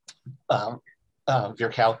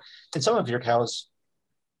Virchow. And some of Virchow's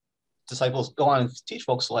disciples go on and teach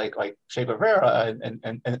folks like Che Guevara,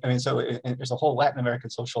 and I mean, so there's a whole Latin American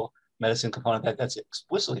social medicine component that's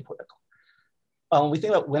explicitly political. We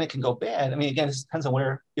think about when it can go bad. I mean, again, this depends on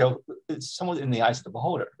where, you know, it's somewhat in the eyes of the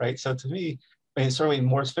beholder, right? So to me, I mean, certainly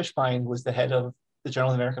Morris Fishbein was the head of the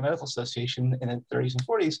Journal of the American Medical Association in the 30s and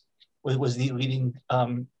 40s, was the leading, I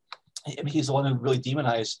mean, he's the one who really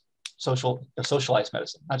demonized socialized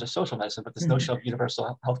medicine, not just social medicine, but this notion of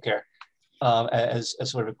universal healthcare as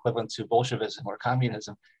sort of equivalent to Bolshevism or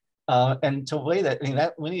communism. And to a way that, I mean,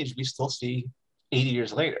 that lineage we still see 80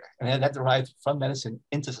 years later, and that derived from medicine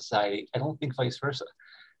into society. I don't think vice versa.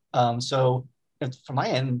 So from my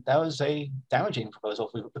end, that was a damaging proposal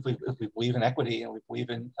if we believe in equity and we believe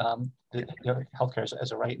in healthcare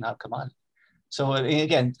as a right, not a commodity. So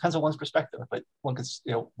again, it depends on one's perspective, but one could,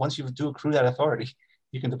 you know, once you do accrue that authority,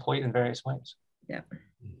 you can deploy it in various ways. Yeah.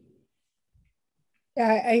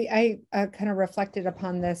 Yeah, I kind of reflected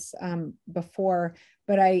upon this before,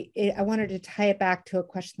 but I wanted to tie it back to a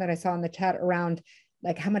question that I saw in the chat around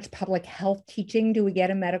like how much public health teaching do we get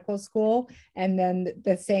in medical school? And then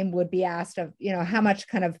the same would be asked of, you know, how much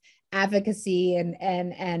kind of advocacy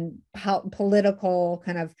and political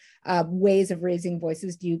kind of ways of raising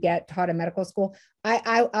voices do you get taught in medical school?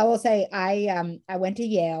 I will say I went to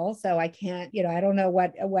Yale, so I can't, you know, I don't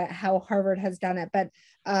know how Harvard has done it, but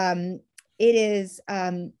it is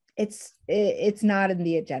it's not in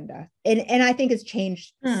the agenda, and I think it's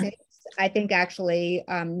changed since I think actually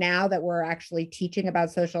now that we're actually teaching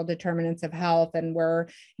about social determinants of health, and we're,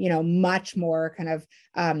 much more kind of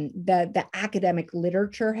the academic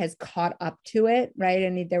literature has caught up to it, right?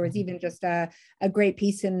 And there was even just a great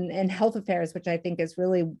piece in Health Affairs, which I think is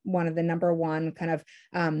really one of the #1 kind of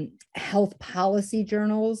health policy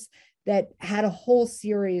journals, that had a whole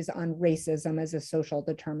series on racism as a social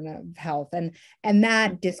determinant of health. And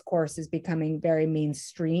that discourse is becoming very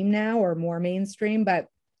mainstream now, or more mainstream, but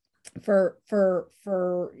so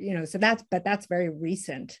that's very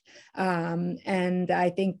recent. And I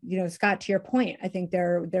think, Scott, to your point, I think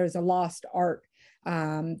there's a lost art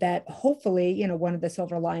that hopefully, one of the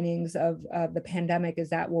silver linings of the pandemic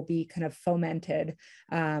is that will be kind of fomented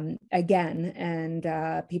again,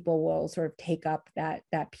 and people will sort of take up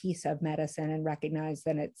that piece of medicine and recognize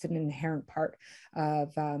that it's an inherent part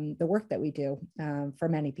of the work that we do for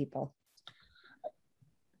many people.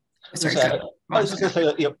 I was just going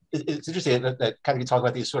to say, it's interesting that kind of you talk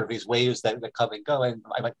about these waves that come and go. And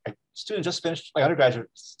my student just finished, my undergraduate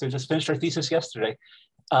student just finished her thesis yesterday.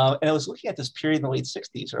 And I was looking at this period in the late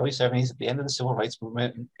 60s, early 70s, at the end of the civil rights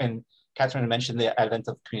movement. And Catherine had mentioned the advent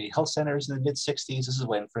of community health centers in the mid 60s. This is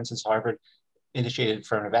when, for instance, Harvard initiated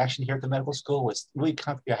affirmative action here at the medical school, was really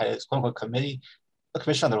had its quote unquote committee, a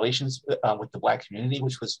commission on the relations with the Black community,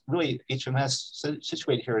 which was really HMS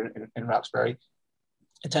situated here in Roxbury,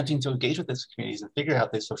 attempting to engage with these communities and figure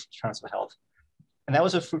out the social determinants of health. And that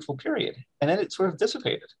was a fruitful period. And then it sort of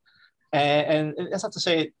dissipated. And that's not to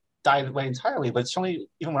say it died away entirely, but certainly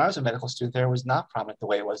even when I was a medical student there, was not prominent the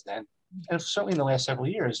way it was then. And certainly in the last several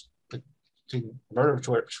years, between the murder of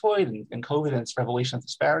George Floyd and COVID and its revelation of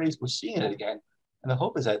disparities, we're seeing it again. And the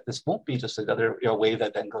hope is that this won't be just another wave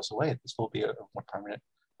that then goes away. This will be a more permanent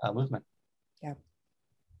movement. Yeah.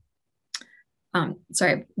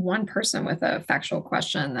 Sorry, one person with a factual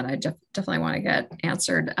question that I definitely want to get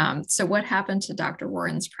answered. So what happened to Dr.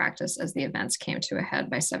 Warren's practice as the events came to a head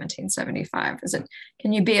by 1775?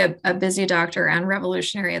 Can you be a busy doctor and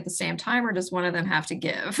revolutionary at the same time, or does one of them have to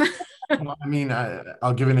give? Well, I mean,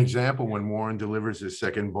 I'll give an example. When Warren delivers his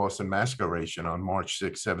second Boston Massacre oration on March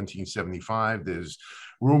 6, 1775, there's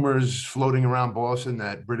rumors floating around Boston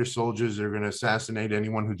that British soldiers are going to assassinate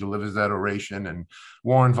anyone who delivers that oration, and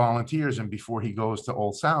Warren volunteers, and before he goes to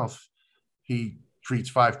Old South, he treats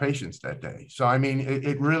 5 patients that day. So, I mean,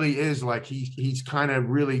 it really is like he's kind of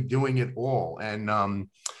really doing it all. And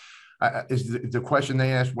is the question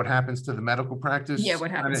they asked, what happens to the medical practice? Yeah,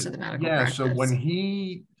 what happens to the medical practice? Yeah, so when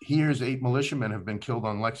he hears 8 militiamen have been killed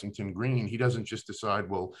on Lexington Green, he doesn't just decide,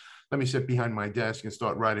 well, let me sit behind my desk and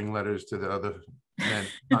start writing letters to the other men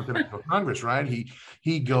in Continental Congress, right?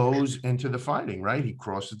 He goes into the fighting, right? He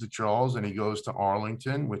crosses the Charles and he goes to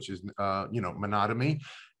Arlington, which is, Menotomy.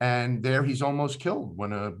 And there he's almost killed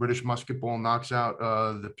when a British musket ball knocks out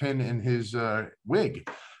the pin in his wig.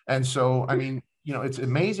 And so, I mean, it's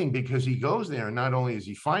amazing because he goes there and not only is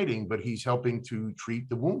he fighting, but he's helping to treat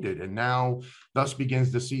the wounded. And now thus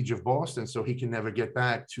begins the siege of Boston, so he can never get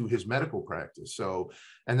back to his medical practice. So,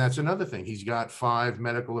 and that's another thing. He's got 5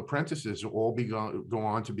 medical apprentices who all go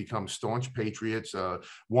on to become staunch patriots.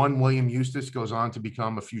 One, William Eustis, goes on to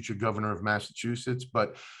become a future governor of Massachusetts.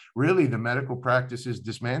 But really, the medical practice is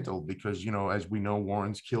dismantled because, as we know,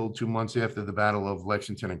 Warren's killed 2 months after the Battle of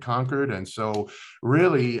Lexington and Concord. And so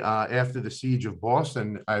really, after the siege of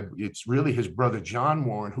Boston, it's really his brother, John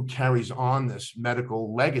Warren, who carries on this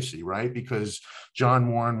medical legacy, right? Because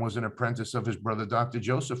John Warren was an apprentice of his brother, Dr.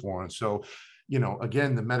 Joseph Warren. So,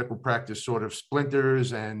 again, the medical practice sort of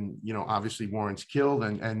splinters and, obviously Warren's killed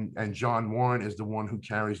and John Warren is the one who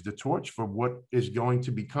carries the torch for what is going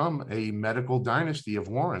to become a medical dynasty of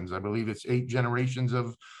Warrens. I believe it's 8 generations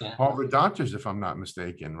of Harvard doctors, if I'm not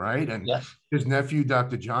mistaken, right? And his nephew,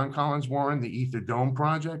 Dr. John Collins Warren, the Ether Dome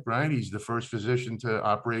Project, right? He's the first physician to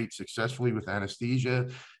operate successfully with anesthesia.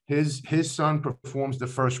 His son performs the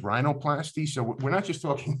first rhinoplasty. So we're not just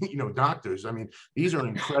talking, doctors. I mean, these are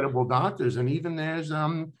incredible doctors. And even there's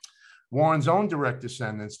Warren's own direct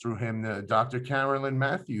descendants through him, Dr. Carolyn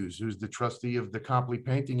Matthews, who's the trustee of the Copley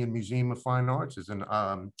Painting and Museum of Fine Arts, is an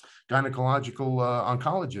gynecological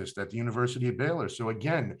oncologist at the University of Baylor. So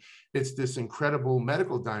again, it's this incredible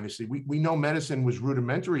medical dynasty. We know medicine was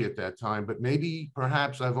rudimentary at that time, but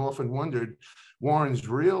perhaps I've often wondered, Warren's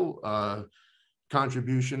real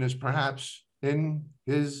contribution is perhaps in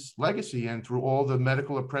his legacy and through all the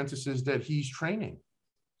medical apprentices that he's training.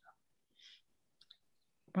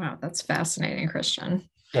 Wow, that's fascinating, Christian.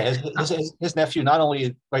 Yeah, his nephew not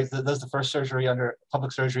only does the first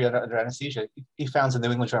public surgery under anesthesia, he founds the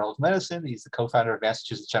New England Journal of Medicine. He's the co-founder of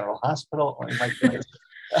Massachusetts General Hospital.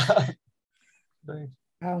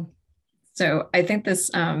 Oh, So I think this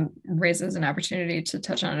raises an opportunity to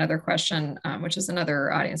touch on another question, which is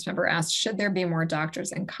another audience member asked, should there be more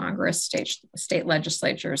doctors in Congress, state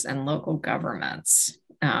legislatures, and local governments?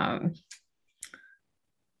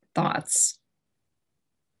 Thoughts?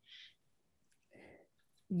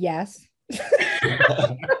 Yes.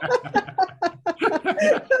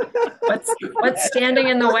 What's standing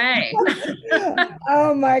in the way?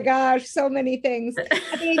 Oh my gosh, so many things.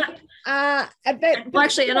 I mean, well,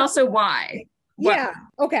 actually, and also why? Yeah.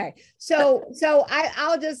 Okay. So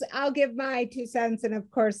I'll give my 2 cents, and of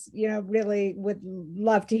course, really would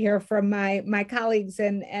love to hear from my colleagues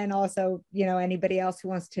and also, anybody else who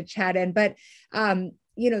wants to chat in. But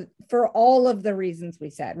for all of the reasons we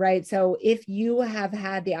said, right? So if you have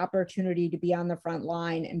had the opportunity to be on the front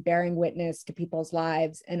line and bearing witness to people's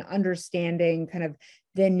lives and understanding kind of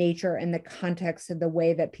the nature and the context of the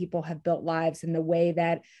way that people have built lives and the way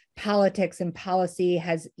that politics and policy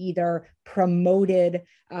has either promoted,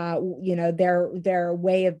 their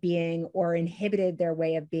way of being or inhibited their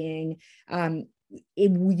way of being,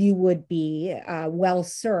 you would be well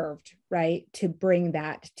served, right, to bring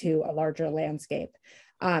that to a larger landscape.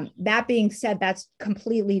 That being said, that's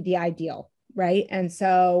completely the ideal, right? And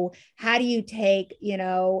so how do you take,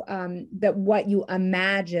 that what you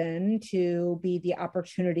imagine to be the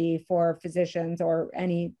opportunity for physicians or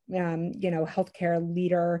any, healthcare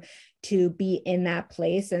leader to be in that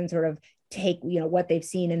place and sort of take, what they've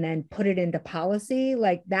seen and then put it into policy?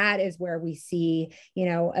 Like that is where we see,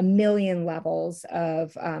 a million levels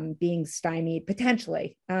of being stymied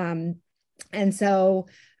potentially. And so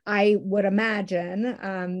I would imagine,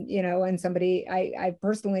 and somebody, I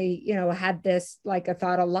personally, had this like a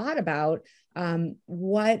thought a lot about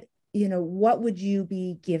what would you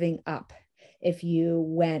be giving up if you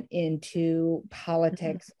went into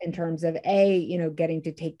politics in terms of getting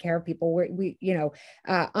to take care of people.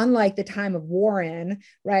 Unlike the time of Warren,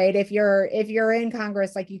 right? If you're in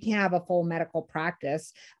Congress, like you can't have a full medical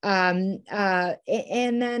practice. And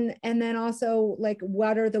then also like,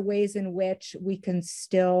 what are the ways in which we can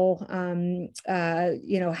still,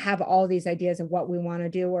 have all these ideas of what we want to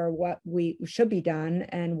do or what we should be done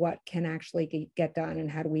and what can actually get done,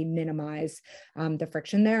 and how do we minimize the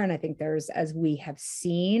friction there? And I think there's, as we have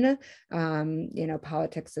seen,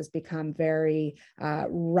 politics has become very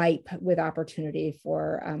ripe with opportunity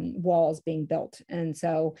for walls being built. And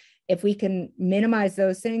so if we can minimize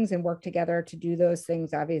those things and work together to do those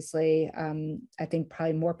things, obviously, I think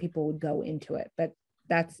probably more people would go into it. But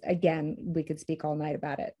that's, again, we could speak all night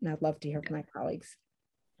about it. And I'd love to hear from my colleagues.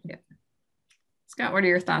 Yeah. Scott, what are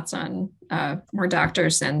your thoughts on more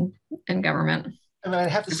doctors in government? I mean, I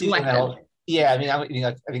have to see, yeah,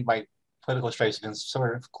 I think my political stripes have been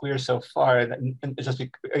sort of clear so far, and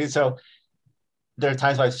so there are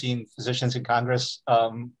times I've seen physicians in Congress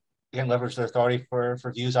again leverage their authority for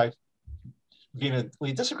views I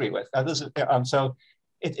vehemently disagree with. So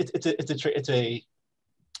it's a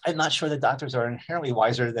I'm not sure that doctors are inherently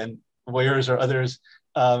wiser than lawyers or others,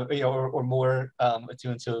 or more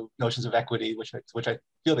attuned to notions of equity, which I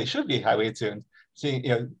feel they should be highly attuned,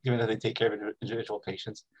 given that they take care of individual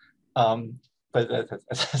patients. But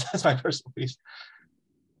that's my personal piece.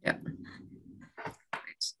 Yeah.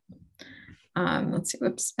 Let's see.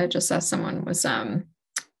 Whoops. I just saw someone was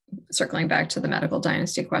circling back to the medical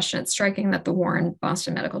dynasty question. It's striking that the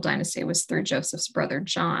Warren-Boston medical dynasty was through Joseph's brother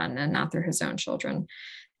John and not through his own children.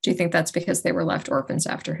 Do you think that's because they were left orphans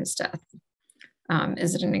after his death?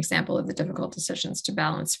 Is it an example of the difficult decisions to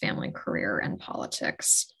balance family, career, and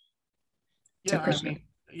politics? Yeah,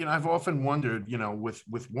 I've often wondered,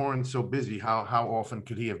 with Warren so busy, how often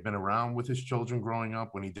could he have been around with his children growing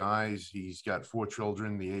up? When he dies, he's got 4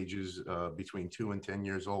 children, the ages between 2 and 10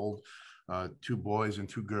 years old, 2 boys and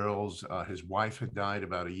 2 girls. His wife had died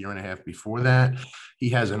about 1.5 years before that. He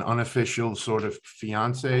has an unofficial sort of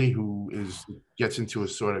fiance who gets into a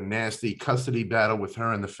sort of nasty custody battle with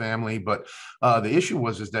her and the family. But the issue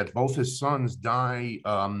is that both his sons die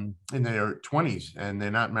in their 20s, and they're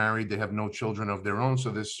not married. They have no children of their own. So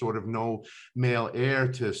there's sort of no male heir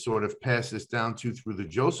to sort of pass this down to through the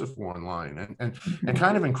Joseph Warren line. And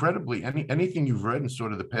kind of incredibly, anything you've read in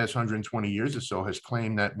sort of the past 120 years or so has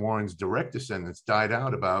claimed that Warren's direct descendants died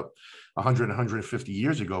out about 100, 150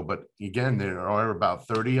 years ago. But again, there are about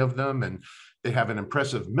 30 of them, and they have an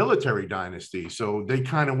impressive military dynasty. So they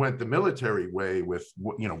kind of went the military way with,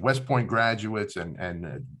 West Point graduates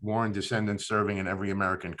and Warren descendants serving in every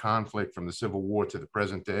American conflict from the Civil War to the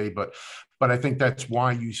present day. But I think that's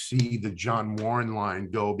why you see the John Warren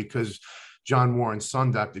line go, because John Warren's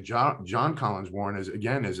son, Dr. John Collins Warren,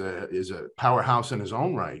 is a powerhouse in his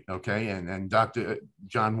own right. Okay, and Dr.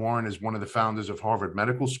 John Warren is one of the founders of Harvard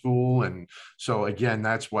Medical School, and so again,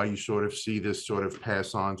 that's why you sort of see this sort of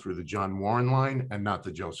pass on through the John Warren line and not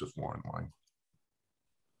the Joseph Warren line.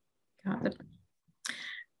 Got it.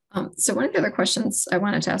 So one of the other questions I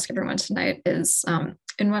wanted to ask everyone tonight is,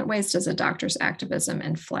 in what ways does a doctor's activism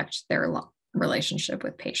inflect their relationship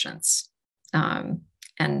with patients?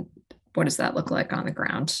 And what does that look like on the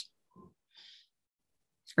ground?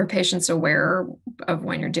 Are patients aware of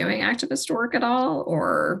when you're doing activist work at all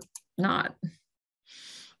or not?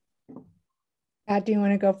 Pat, do you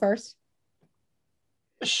want to go first?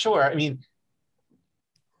 Sure. I mean,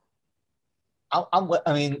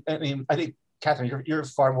 I think, Catherine, you're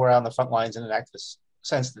far more on the front lines in an activist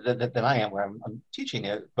sense than I am, where I'm teaching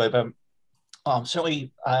it. But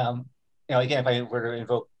certainly, again, if I were to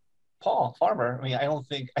invoke Paul Farmer,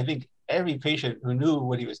 I think every patient who knew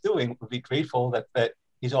what he was doing would be grateful that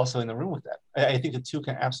he's also in the room with them. I think the two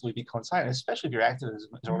can absolutely be coincident, especially if your activism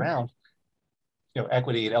is around,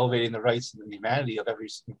 equity and elevating the rights and the humanity of every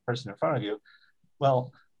person in front of you.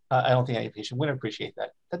 Well, I don't think any patient would appreciate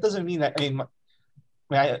that. That doesn't mean that.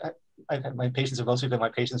 I've had my patients have mostly been my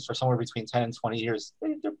patients for somewhere between 10 and 20 years.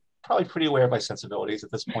 They're probably pretty aware of my sensibilities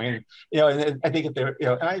at this point. And I think if they're,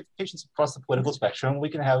 and I have patients across the political spectrum, we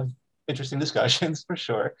can have interesting discussions for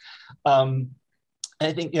sure. And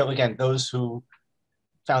I think, again, those who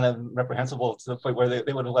found them reprehensible to the point where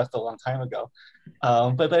they would have left a long time ago.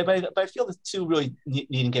 But I feel the two really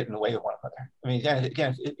needn't get in the way of one another. I mean,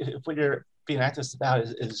 again, if what you're being an activist about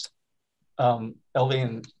is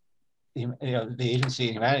elevating the agency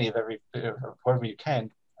and humanity of every whoever you can,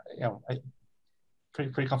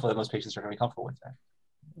 pretty comfortable that most patients are going to be comfortable with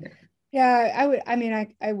that. Yeah,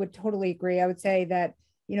 I would totally agree. I would say that,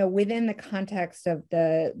 within the context of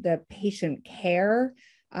the patient care,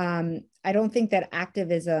 I don't think that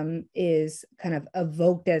activism is kind of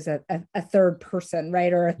evoked as a third person,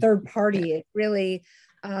 right? Or a third party. It really,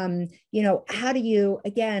 how do you,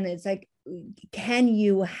 again, it's like, can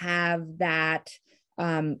you have that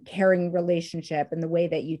caring relationship and the way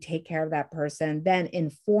that you take care of that person then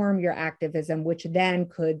inform your activism, which then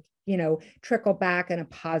could, trickle back in a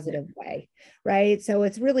positive way, right? So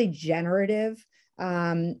it's really generative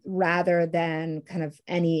rather than kind of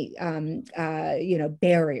any,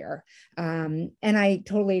 barrier. And I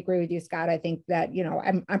totally agree with you, Scott. I think that,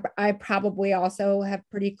 I probably also have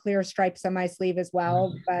pretty clear stripes on my sleeve as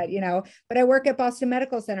well, but I work at Boston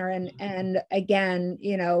Medical Center and again,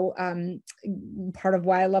 part of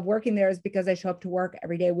why I love working there is because I show up to work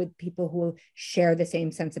every day with people who share the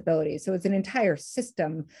same sensibilities. So it's an entire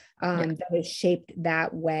system that is shaped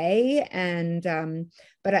that way. And,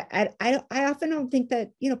 but I often don't think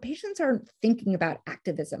that, patients aren't thinking about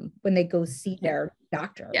activism when they go see their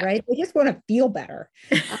doctor, right? They just want to feel better.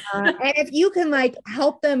 And if you can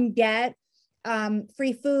help them get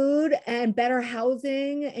free food and better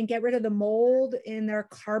housing and get rid of the mold in their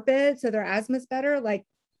carpet so their asthma's better,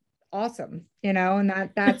 awesome,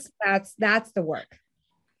 and that's the work.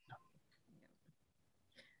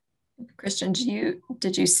 Christian,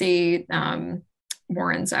 did you see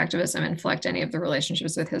Warren's activism inflect any of the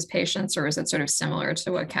relationships with his patients, or is it sort of similar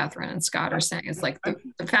to what Catherine and Scott are saying? It's like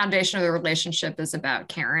the foundation of the relationship is about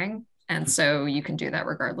caring, and so you can do that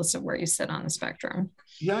regardless of where you sit on the spectrum.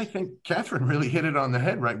 Yeah, I think Catherine really hit it on the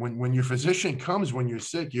head, right? When your physician comes when you're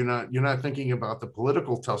sick, you're not thinking about the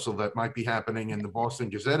political tussle that might be happening in the Boston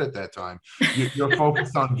Gazette at that time. You're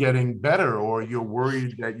focused on getting better, or you're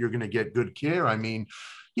worried that you're going to get good care. I mean,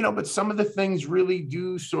 but some of the things really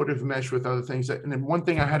do sort of mesh with other things. And then one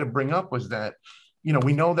thing I had to bring up was that,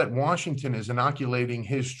 we know that Washington is inoculating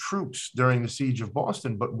his troops during the siege of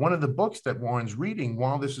Boston, but one of the books that Warren's reading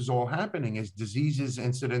while this is all happening is Diseases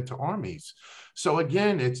Incident to Armies. So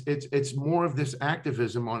again, it's more of this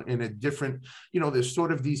activism in a different, there's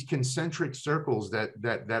sort of these concentric circles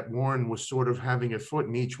that Warren was sort of having a foot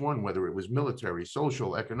in each one, whether it was military,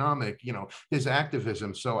 social, economic, his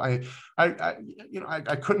activism. So I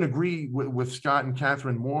couldn't agree with Scott and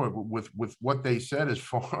Catherine more with what they said as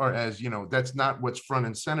far as, that's not what's front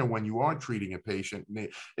and center when you are treating a patient.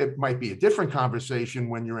 It might be a different conversation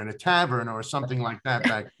when you're in a tavern or something like that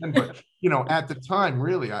back then, but at the time,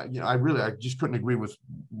 really, I just couldn't agree with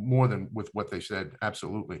more than with what they said.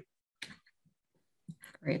 Absolutely.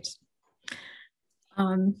 Great.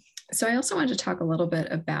 So I also wanted to talk a little bit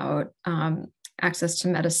about access to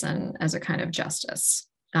medicine as a kind of justice,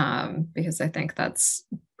 because I think that's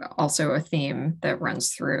also a theme that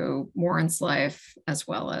runs through Warren's life, as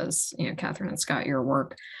well as, Catherine and Scott, your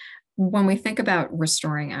work. when we think about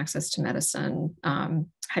restoring access to medicine,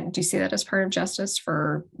 do you see that as part of justice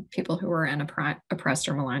for people who are in oppressed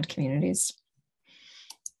or maligned communities?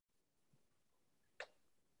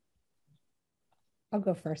 I'll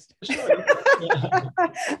go first.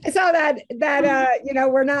 I saw that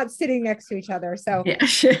we're not sitting next to each other, so yeah.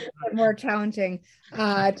 It's more challenging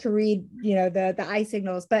to read the eye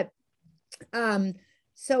signals. But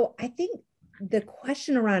so I think the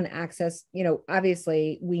question around access,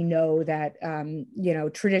 obviously we know that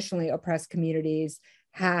traditionally oppressed communities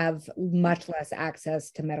have much less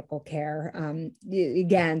access to medical care.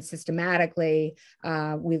 Again, systematically,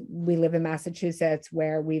 we live in Massachusetts,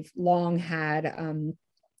 where we've long had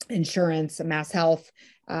insurance, mass health,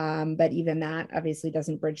 but even that obviously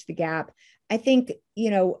doesn't bridge the gap. I think,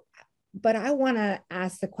 but I want to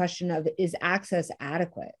ask the question of, is access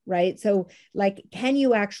adequate, right? So like, can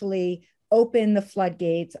you actually open the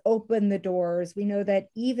floodgates, open the doors? We know that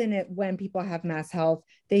even when people have mass health,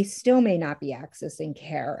 they still may not be accessing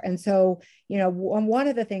care. And so, one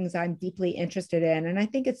of the things I'm deeply interested in, and I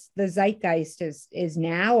think it's the zeitgeist is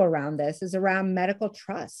now around this, is around medical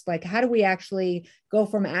trust. Like, how do we actually go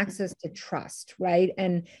from access to trust, right?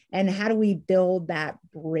 And how do we build that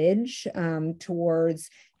bridge towards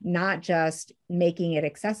not just making it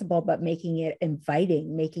accessible, but making it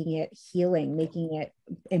inviting, making it healing, making it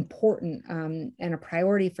important and a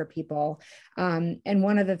priority for people. And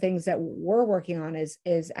one of the things that we're working on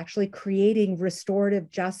is actually creating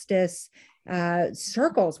restorative justice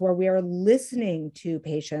circles where we are listening to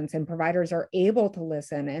patients and providers are able to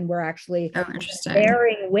listen, and we're actually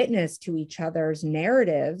bearing witness to each other's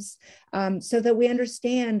narratives, so that we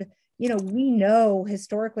understand. We know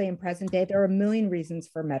historically in present day, there are a million reasons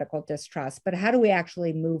for medical distrust, but how do we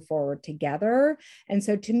actually move forward together? And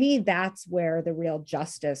so to me, that's where the real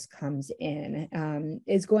justice comes in,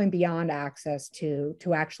 is going beyond access to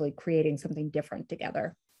actually creating something different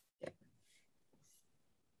together.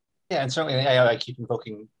 Yeah, and certainly I keep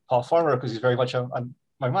invoking Paul Farmer because he's very much on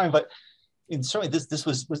my mind, but certainly this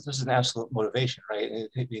was an absolute motivation, right?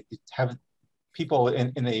 Have people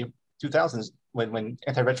in the 2000s, when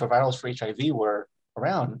antiretrovirals for HIV were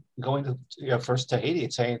around, going to first to Haiti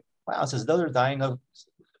and saying, wow, it says they're dying of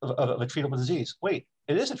a treatable disease. Wait,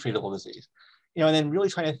 it is a treatable disease. And then really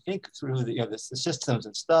trying to think through the systems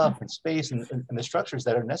and stuff and space and the structures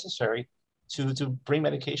that are necessary to bring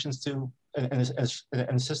medications to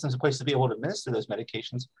and systems in place to be able to administer those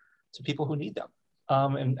medications to people who need them.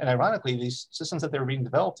 And ironically, these systems that they were being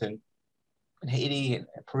developed in Haiti and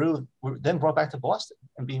Peru were then brought back to Boston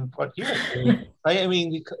and being brought here. Right? I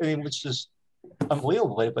mean, which is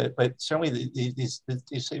unbelievable. But certainly these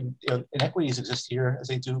inequities exist here as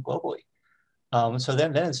they do globally. So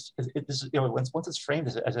then this once it's framed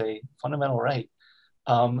as a fundamental right,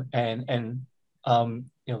 any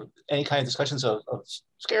kind of discussions of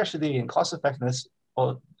scarcity and cost effectiveness,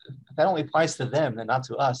 well, if that only applies to them and not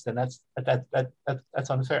to us, then that's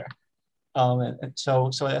unfair. And so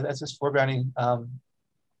that's just foregrounding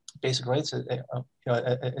basic rights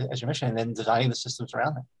as your mission, and then designing the systems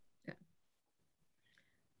around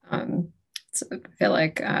them. So I feel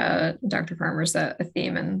like Dr. Farmer's a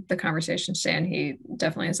theme in the conversation today, and he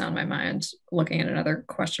definitely is on my mind. Looking at another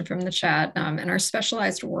question from the chat, in our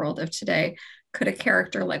specialized world of today, could a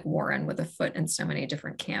character like Warren with a foot in so many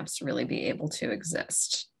different camps really be able to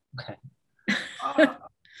exist? Okay.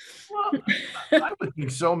 Well, I would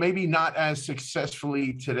think so. Maybe not as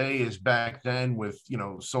successfully today as back then with,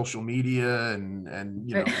 social media and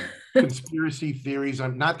conspiracy theories.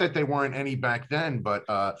 Not that they weren't any back then, but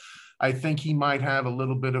I think he might have a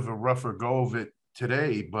little bit of a rougher go of it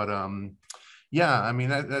today. But yeah, I mean,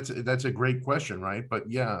 that's a great question, right? But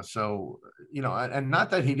yeah, so, and not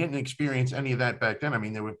that he didn't experience any of that back then. I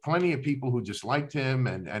mean, there were plenty of people who disliked him,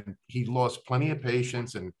 and he lost plenty of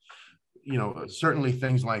patients and certainly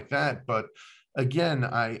things like that. But again,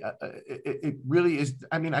 it really is.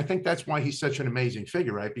 I mean, I think that's why he's such an amazing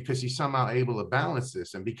figure, right? Because he's somehow able to balance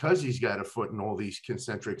this, and because he's got a foot in all these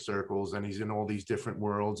concentric circles, and he's in all these different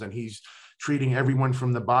worlds, and he's treating everyone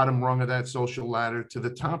from the bottom rung of that social ladder to the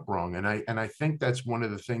top rung. And I think that's one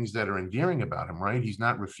of the things that are endearing about him, right? He's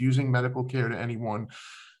not refusing medical care to anyone.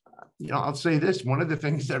 I'll say this: one of the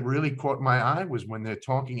things that really caught my eye was when they're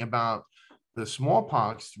talking about the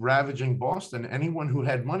smallpox ravaging Boston. Anyone who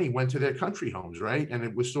had money went to their country homes, right? And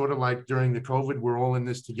it was sort of like during the COVID, we're all in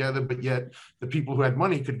this together, but yet the people who had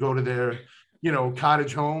money could go to their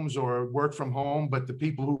cottage homes or work from home, but the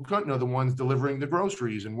people who couldn't are the ones delivering the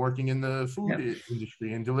groceries and working in the food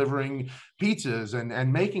industry and delivering pizzas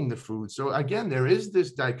and making the food. So again, there is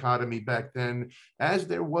this dichotomy back then as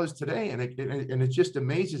there was today. And it just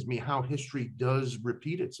amazes me how history does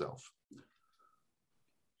repeat itself.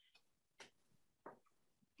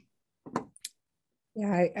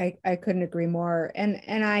 Yeah, I couldn't agree more. And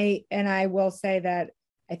I will say that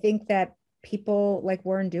I think that people like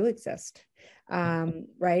Warren do exist,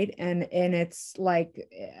 right? And it's like,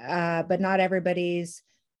 but not everybody's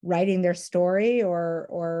writing their story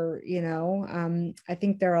or I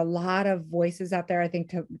think there are a lot of voices out there. I think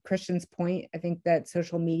to Christian's point, I think that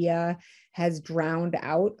social media has drowned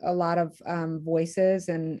out a lot of voices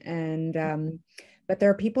but there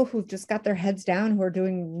are people who've just got their heads down who are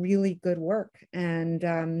doing really good work. And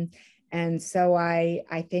so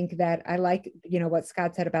I think that I like, what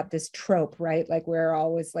Scott said about this trope, right? Like we're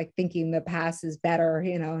always like thinking the past is better,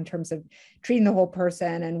 in terms of treating the whole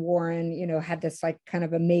person. And Warren, had this like kind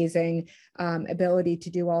of amazing ability to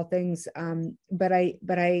do all things. But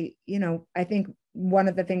I think one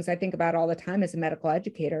of the things I think about all the time as a medical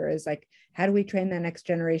educator is like, how do we train the next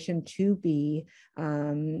generation to be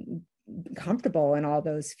comfortable in all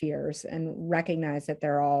those spheres and recognize that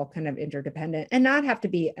they're all kind of interdependent and not have to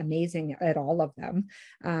be amazing at all of them,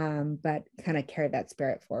 but kind of carry that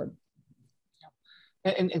spirit forward.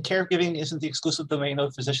 And caregiving isn't the exclusive domain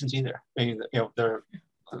of physicians either. I mean, there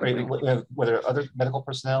are whether other medical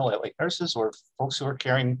personnel like nurses or folks who are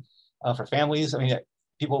caring for families. I mean,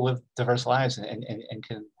 people live diverse lives and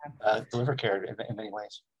can deliver care in many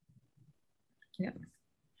ways. Yeah.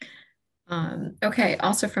 Okay,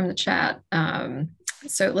 also from the chat.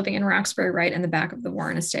 So living in Roxbury, right in the back of the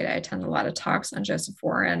Warren estate, I attended a lot of talks on Joseph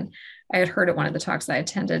Warren. I had heard at one of the talks I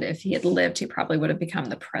attended, if he had lived, he probably would have become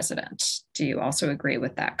the president. Do you also agree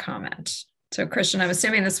with that comment? So Christian, I'm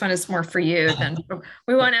assuming this one is more for you than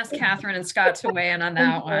we won't ask Catherine and Scott to weigh in on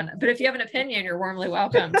that one. But if you have an opinion, you're warmly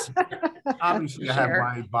welcomed. Obviously, I have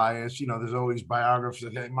my bias. There's always biographers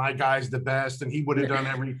that say, my guy's the best and he would have done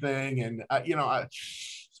everything. And,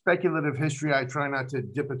 speculative history, I try not to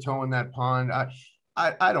dip a toe in that pond.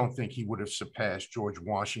 I don't think he would have surpassed George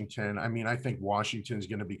Washington. I mean, I think Washington's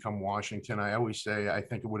going to become Washington. I always say I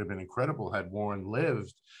think it would have been incredible had Warren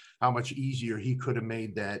lived, how much easier he could have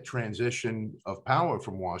made that transition of power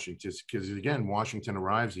from Washington. Because again, Washington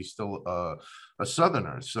arrives, he's still a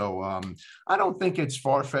Southerner. So I don't think it's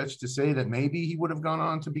far-fetched to say that maybe he would have gone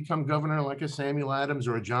on to become governor like a Samuel Adams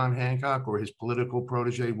or a John Hancock or his political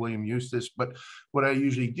protege, William Eustis. But what I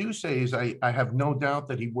usually do say is I have no doubt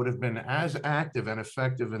that he would have been as active and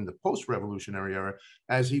effective in the post-revolutionary era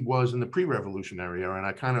as he was in the pre-revolutionary era. And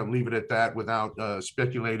I kind of leave it at that without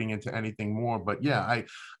speculating into anything more. But yeah,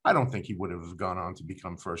 I don't think he would have gone on to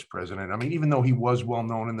become first president. I mean, even though he was well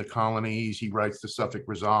known in the colonies, he writes the Suffolk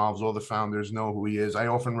Resolves, all the founders know who he is. I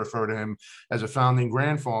often refer to him as a founding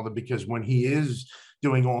grandfather because when he is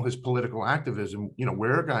doing all his political activism,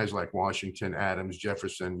 where are guys like Washington, Adams,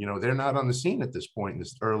 Jefferson, they're not on the scene at this point in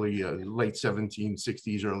this early, late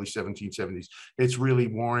 1760s, early 1770s. It's really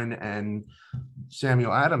Warren and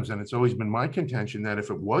Samuel Adams. And it's always been my contention that if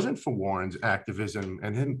it wasn't for Warren's activism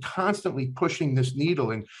and him constantly pushing this needle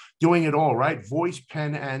and doing it all, right, voice,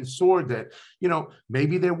 pen, and sword, that,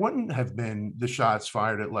 maybe there wouldn't have been the shots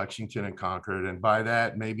fired at Lexington and Concord. And by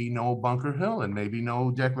that, maybe no Bunker Hill and maybe no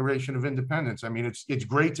Declaration of Independence. I mean, it's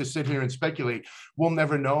great to sit here and speculate. We'll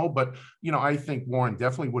never know, but I think Warren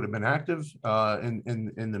definitely would have been active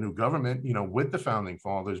in the new government, with the founding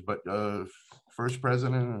fathers. But first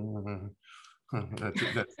president,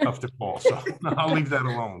 that's tough to call. So I'll leave that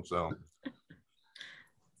alone. So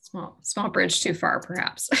small bridge too far,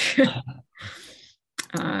 perhaps.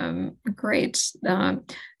 Great.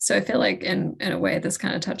 So I feel like in a way this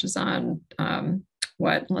kind of touches on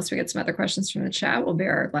unless we get some other questions from the chat, will be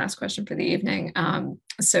our last question for the evening.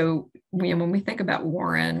 So when we think about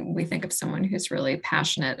Warren, we think of someone who's really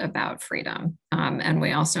passionate about freedom. And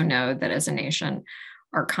we also know that as a nation,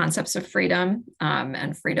 our concepts of freedom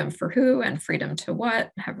and freedom for who and freedom to what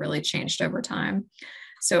have really changed over time.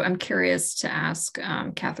 So I'm curious to ask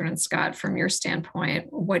Catherine and Scott, from your standpoint,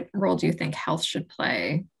 what role do you think health should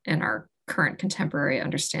play in our current contemporary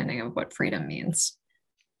understanding of what freedom means?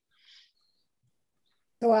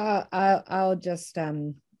 So I'll just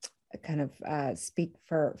kind of speak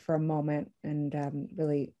for a moment, and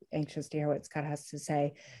really anxious to hear what Scott has to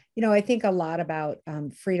say. I think a lot about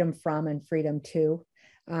freedom from and freedom to,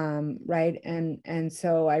 right? And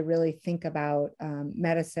so I really think about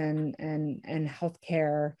medicine and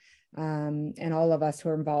healthcare, and all of us who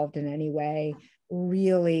are involved in any way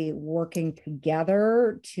really working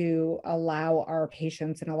together to allow our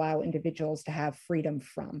patients and allow individuals to have freedom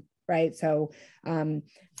from, right? So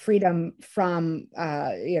freedom from,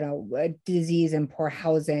 disease and poor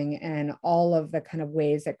housing and all of the kind of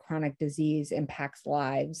ways that chronic disease impacts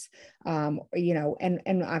lives, and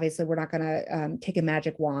obviously we're not going to take a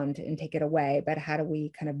magic wand and take it away, but how do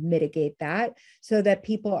we kind of mitigate that so that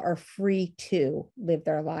people are free to live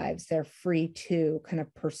their lives? They're free to kind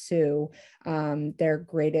of pursue their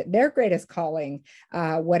greatest calling,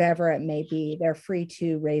 whatever it may be. They're free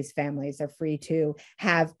to raise families. They're free to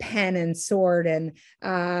have pen and sword and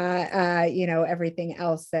everything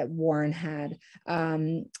else that Warren had.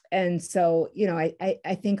 And so,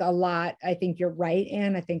 I think a lot. I think you're right,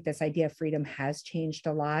 Anne. I think this idea of freedom has changed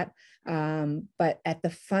a lot. But at the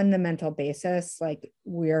fundamental basis, like,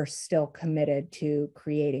 we're still committed to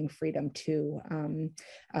creating freedom to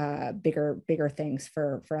bigger things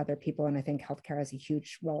for other people. And I think healthcare has a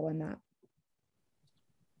huge role in that.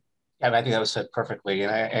 Yeah, I think that was said perfectly.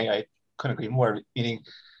 And I couldn't agree more, meaning,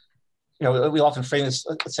 we often frame this,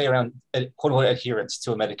 let's say, around quote unquote adherence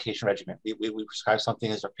to a medication regimen. We prescribe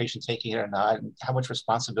something, is our patient taking it or not? And how much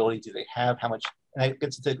responsibility do they have? How much, and it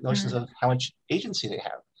gets into notions of how much agency they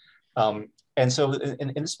have. And so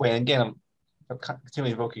in this way, and again, I'm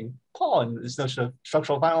continually invoking Paul and this notion of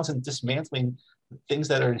structural violence and dismantling things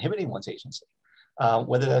that are inhibiting one's agency,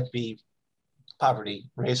 whether that be poverty,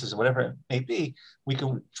 racism, whatever it may be. We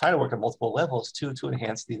can try to work at multiple levels to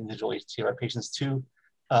enhance the individual agency of our patients to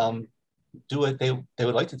do what they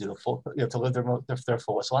would like to do, to live their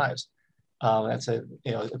fullest lives. That's a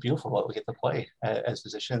beautiful role we get to play as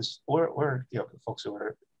physicians or folks who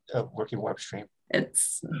are working more upstream.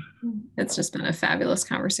 It's just been a fabulous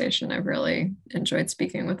conversation. I've really enjoyed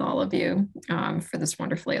speaking with all of you for this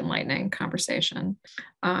wonderfully enlightening conversation.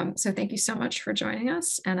 So thank you so much for joining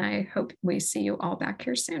us, and I hope we see you all back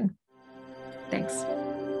here soon. Thanks.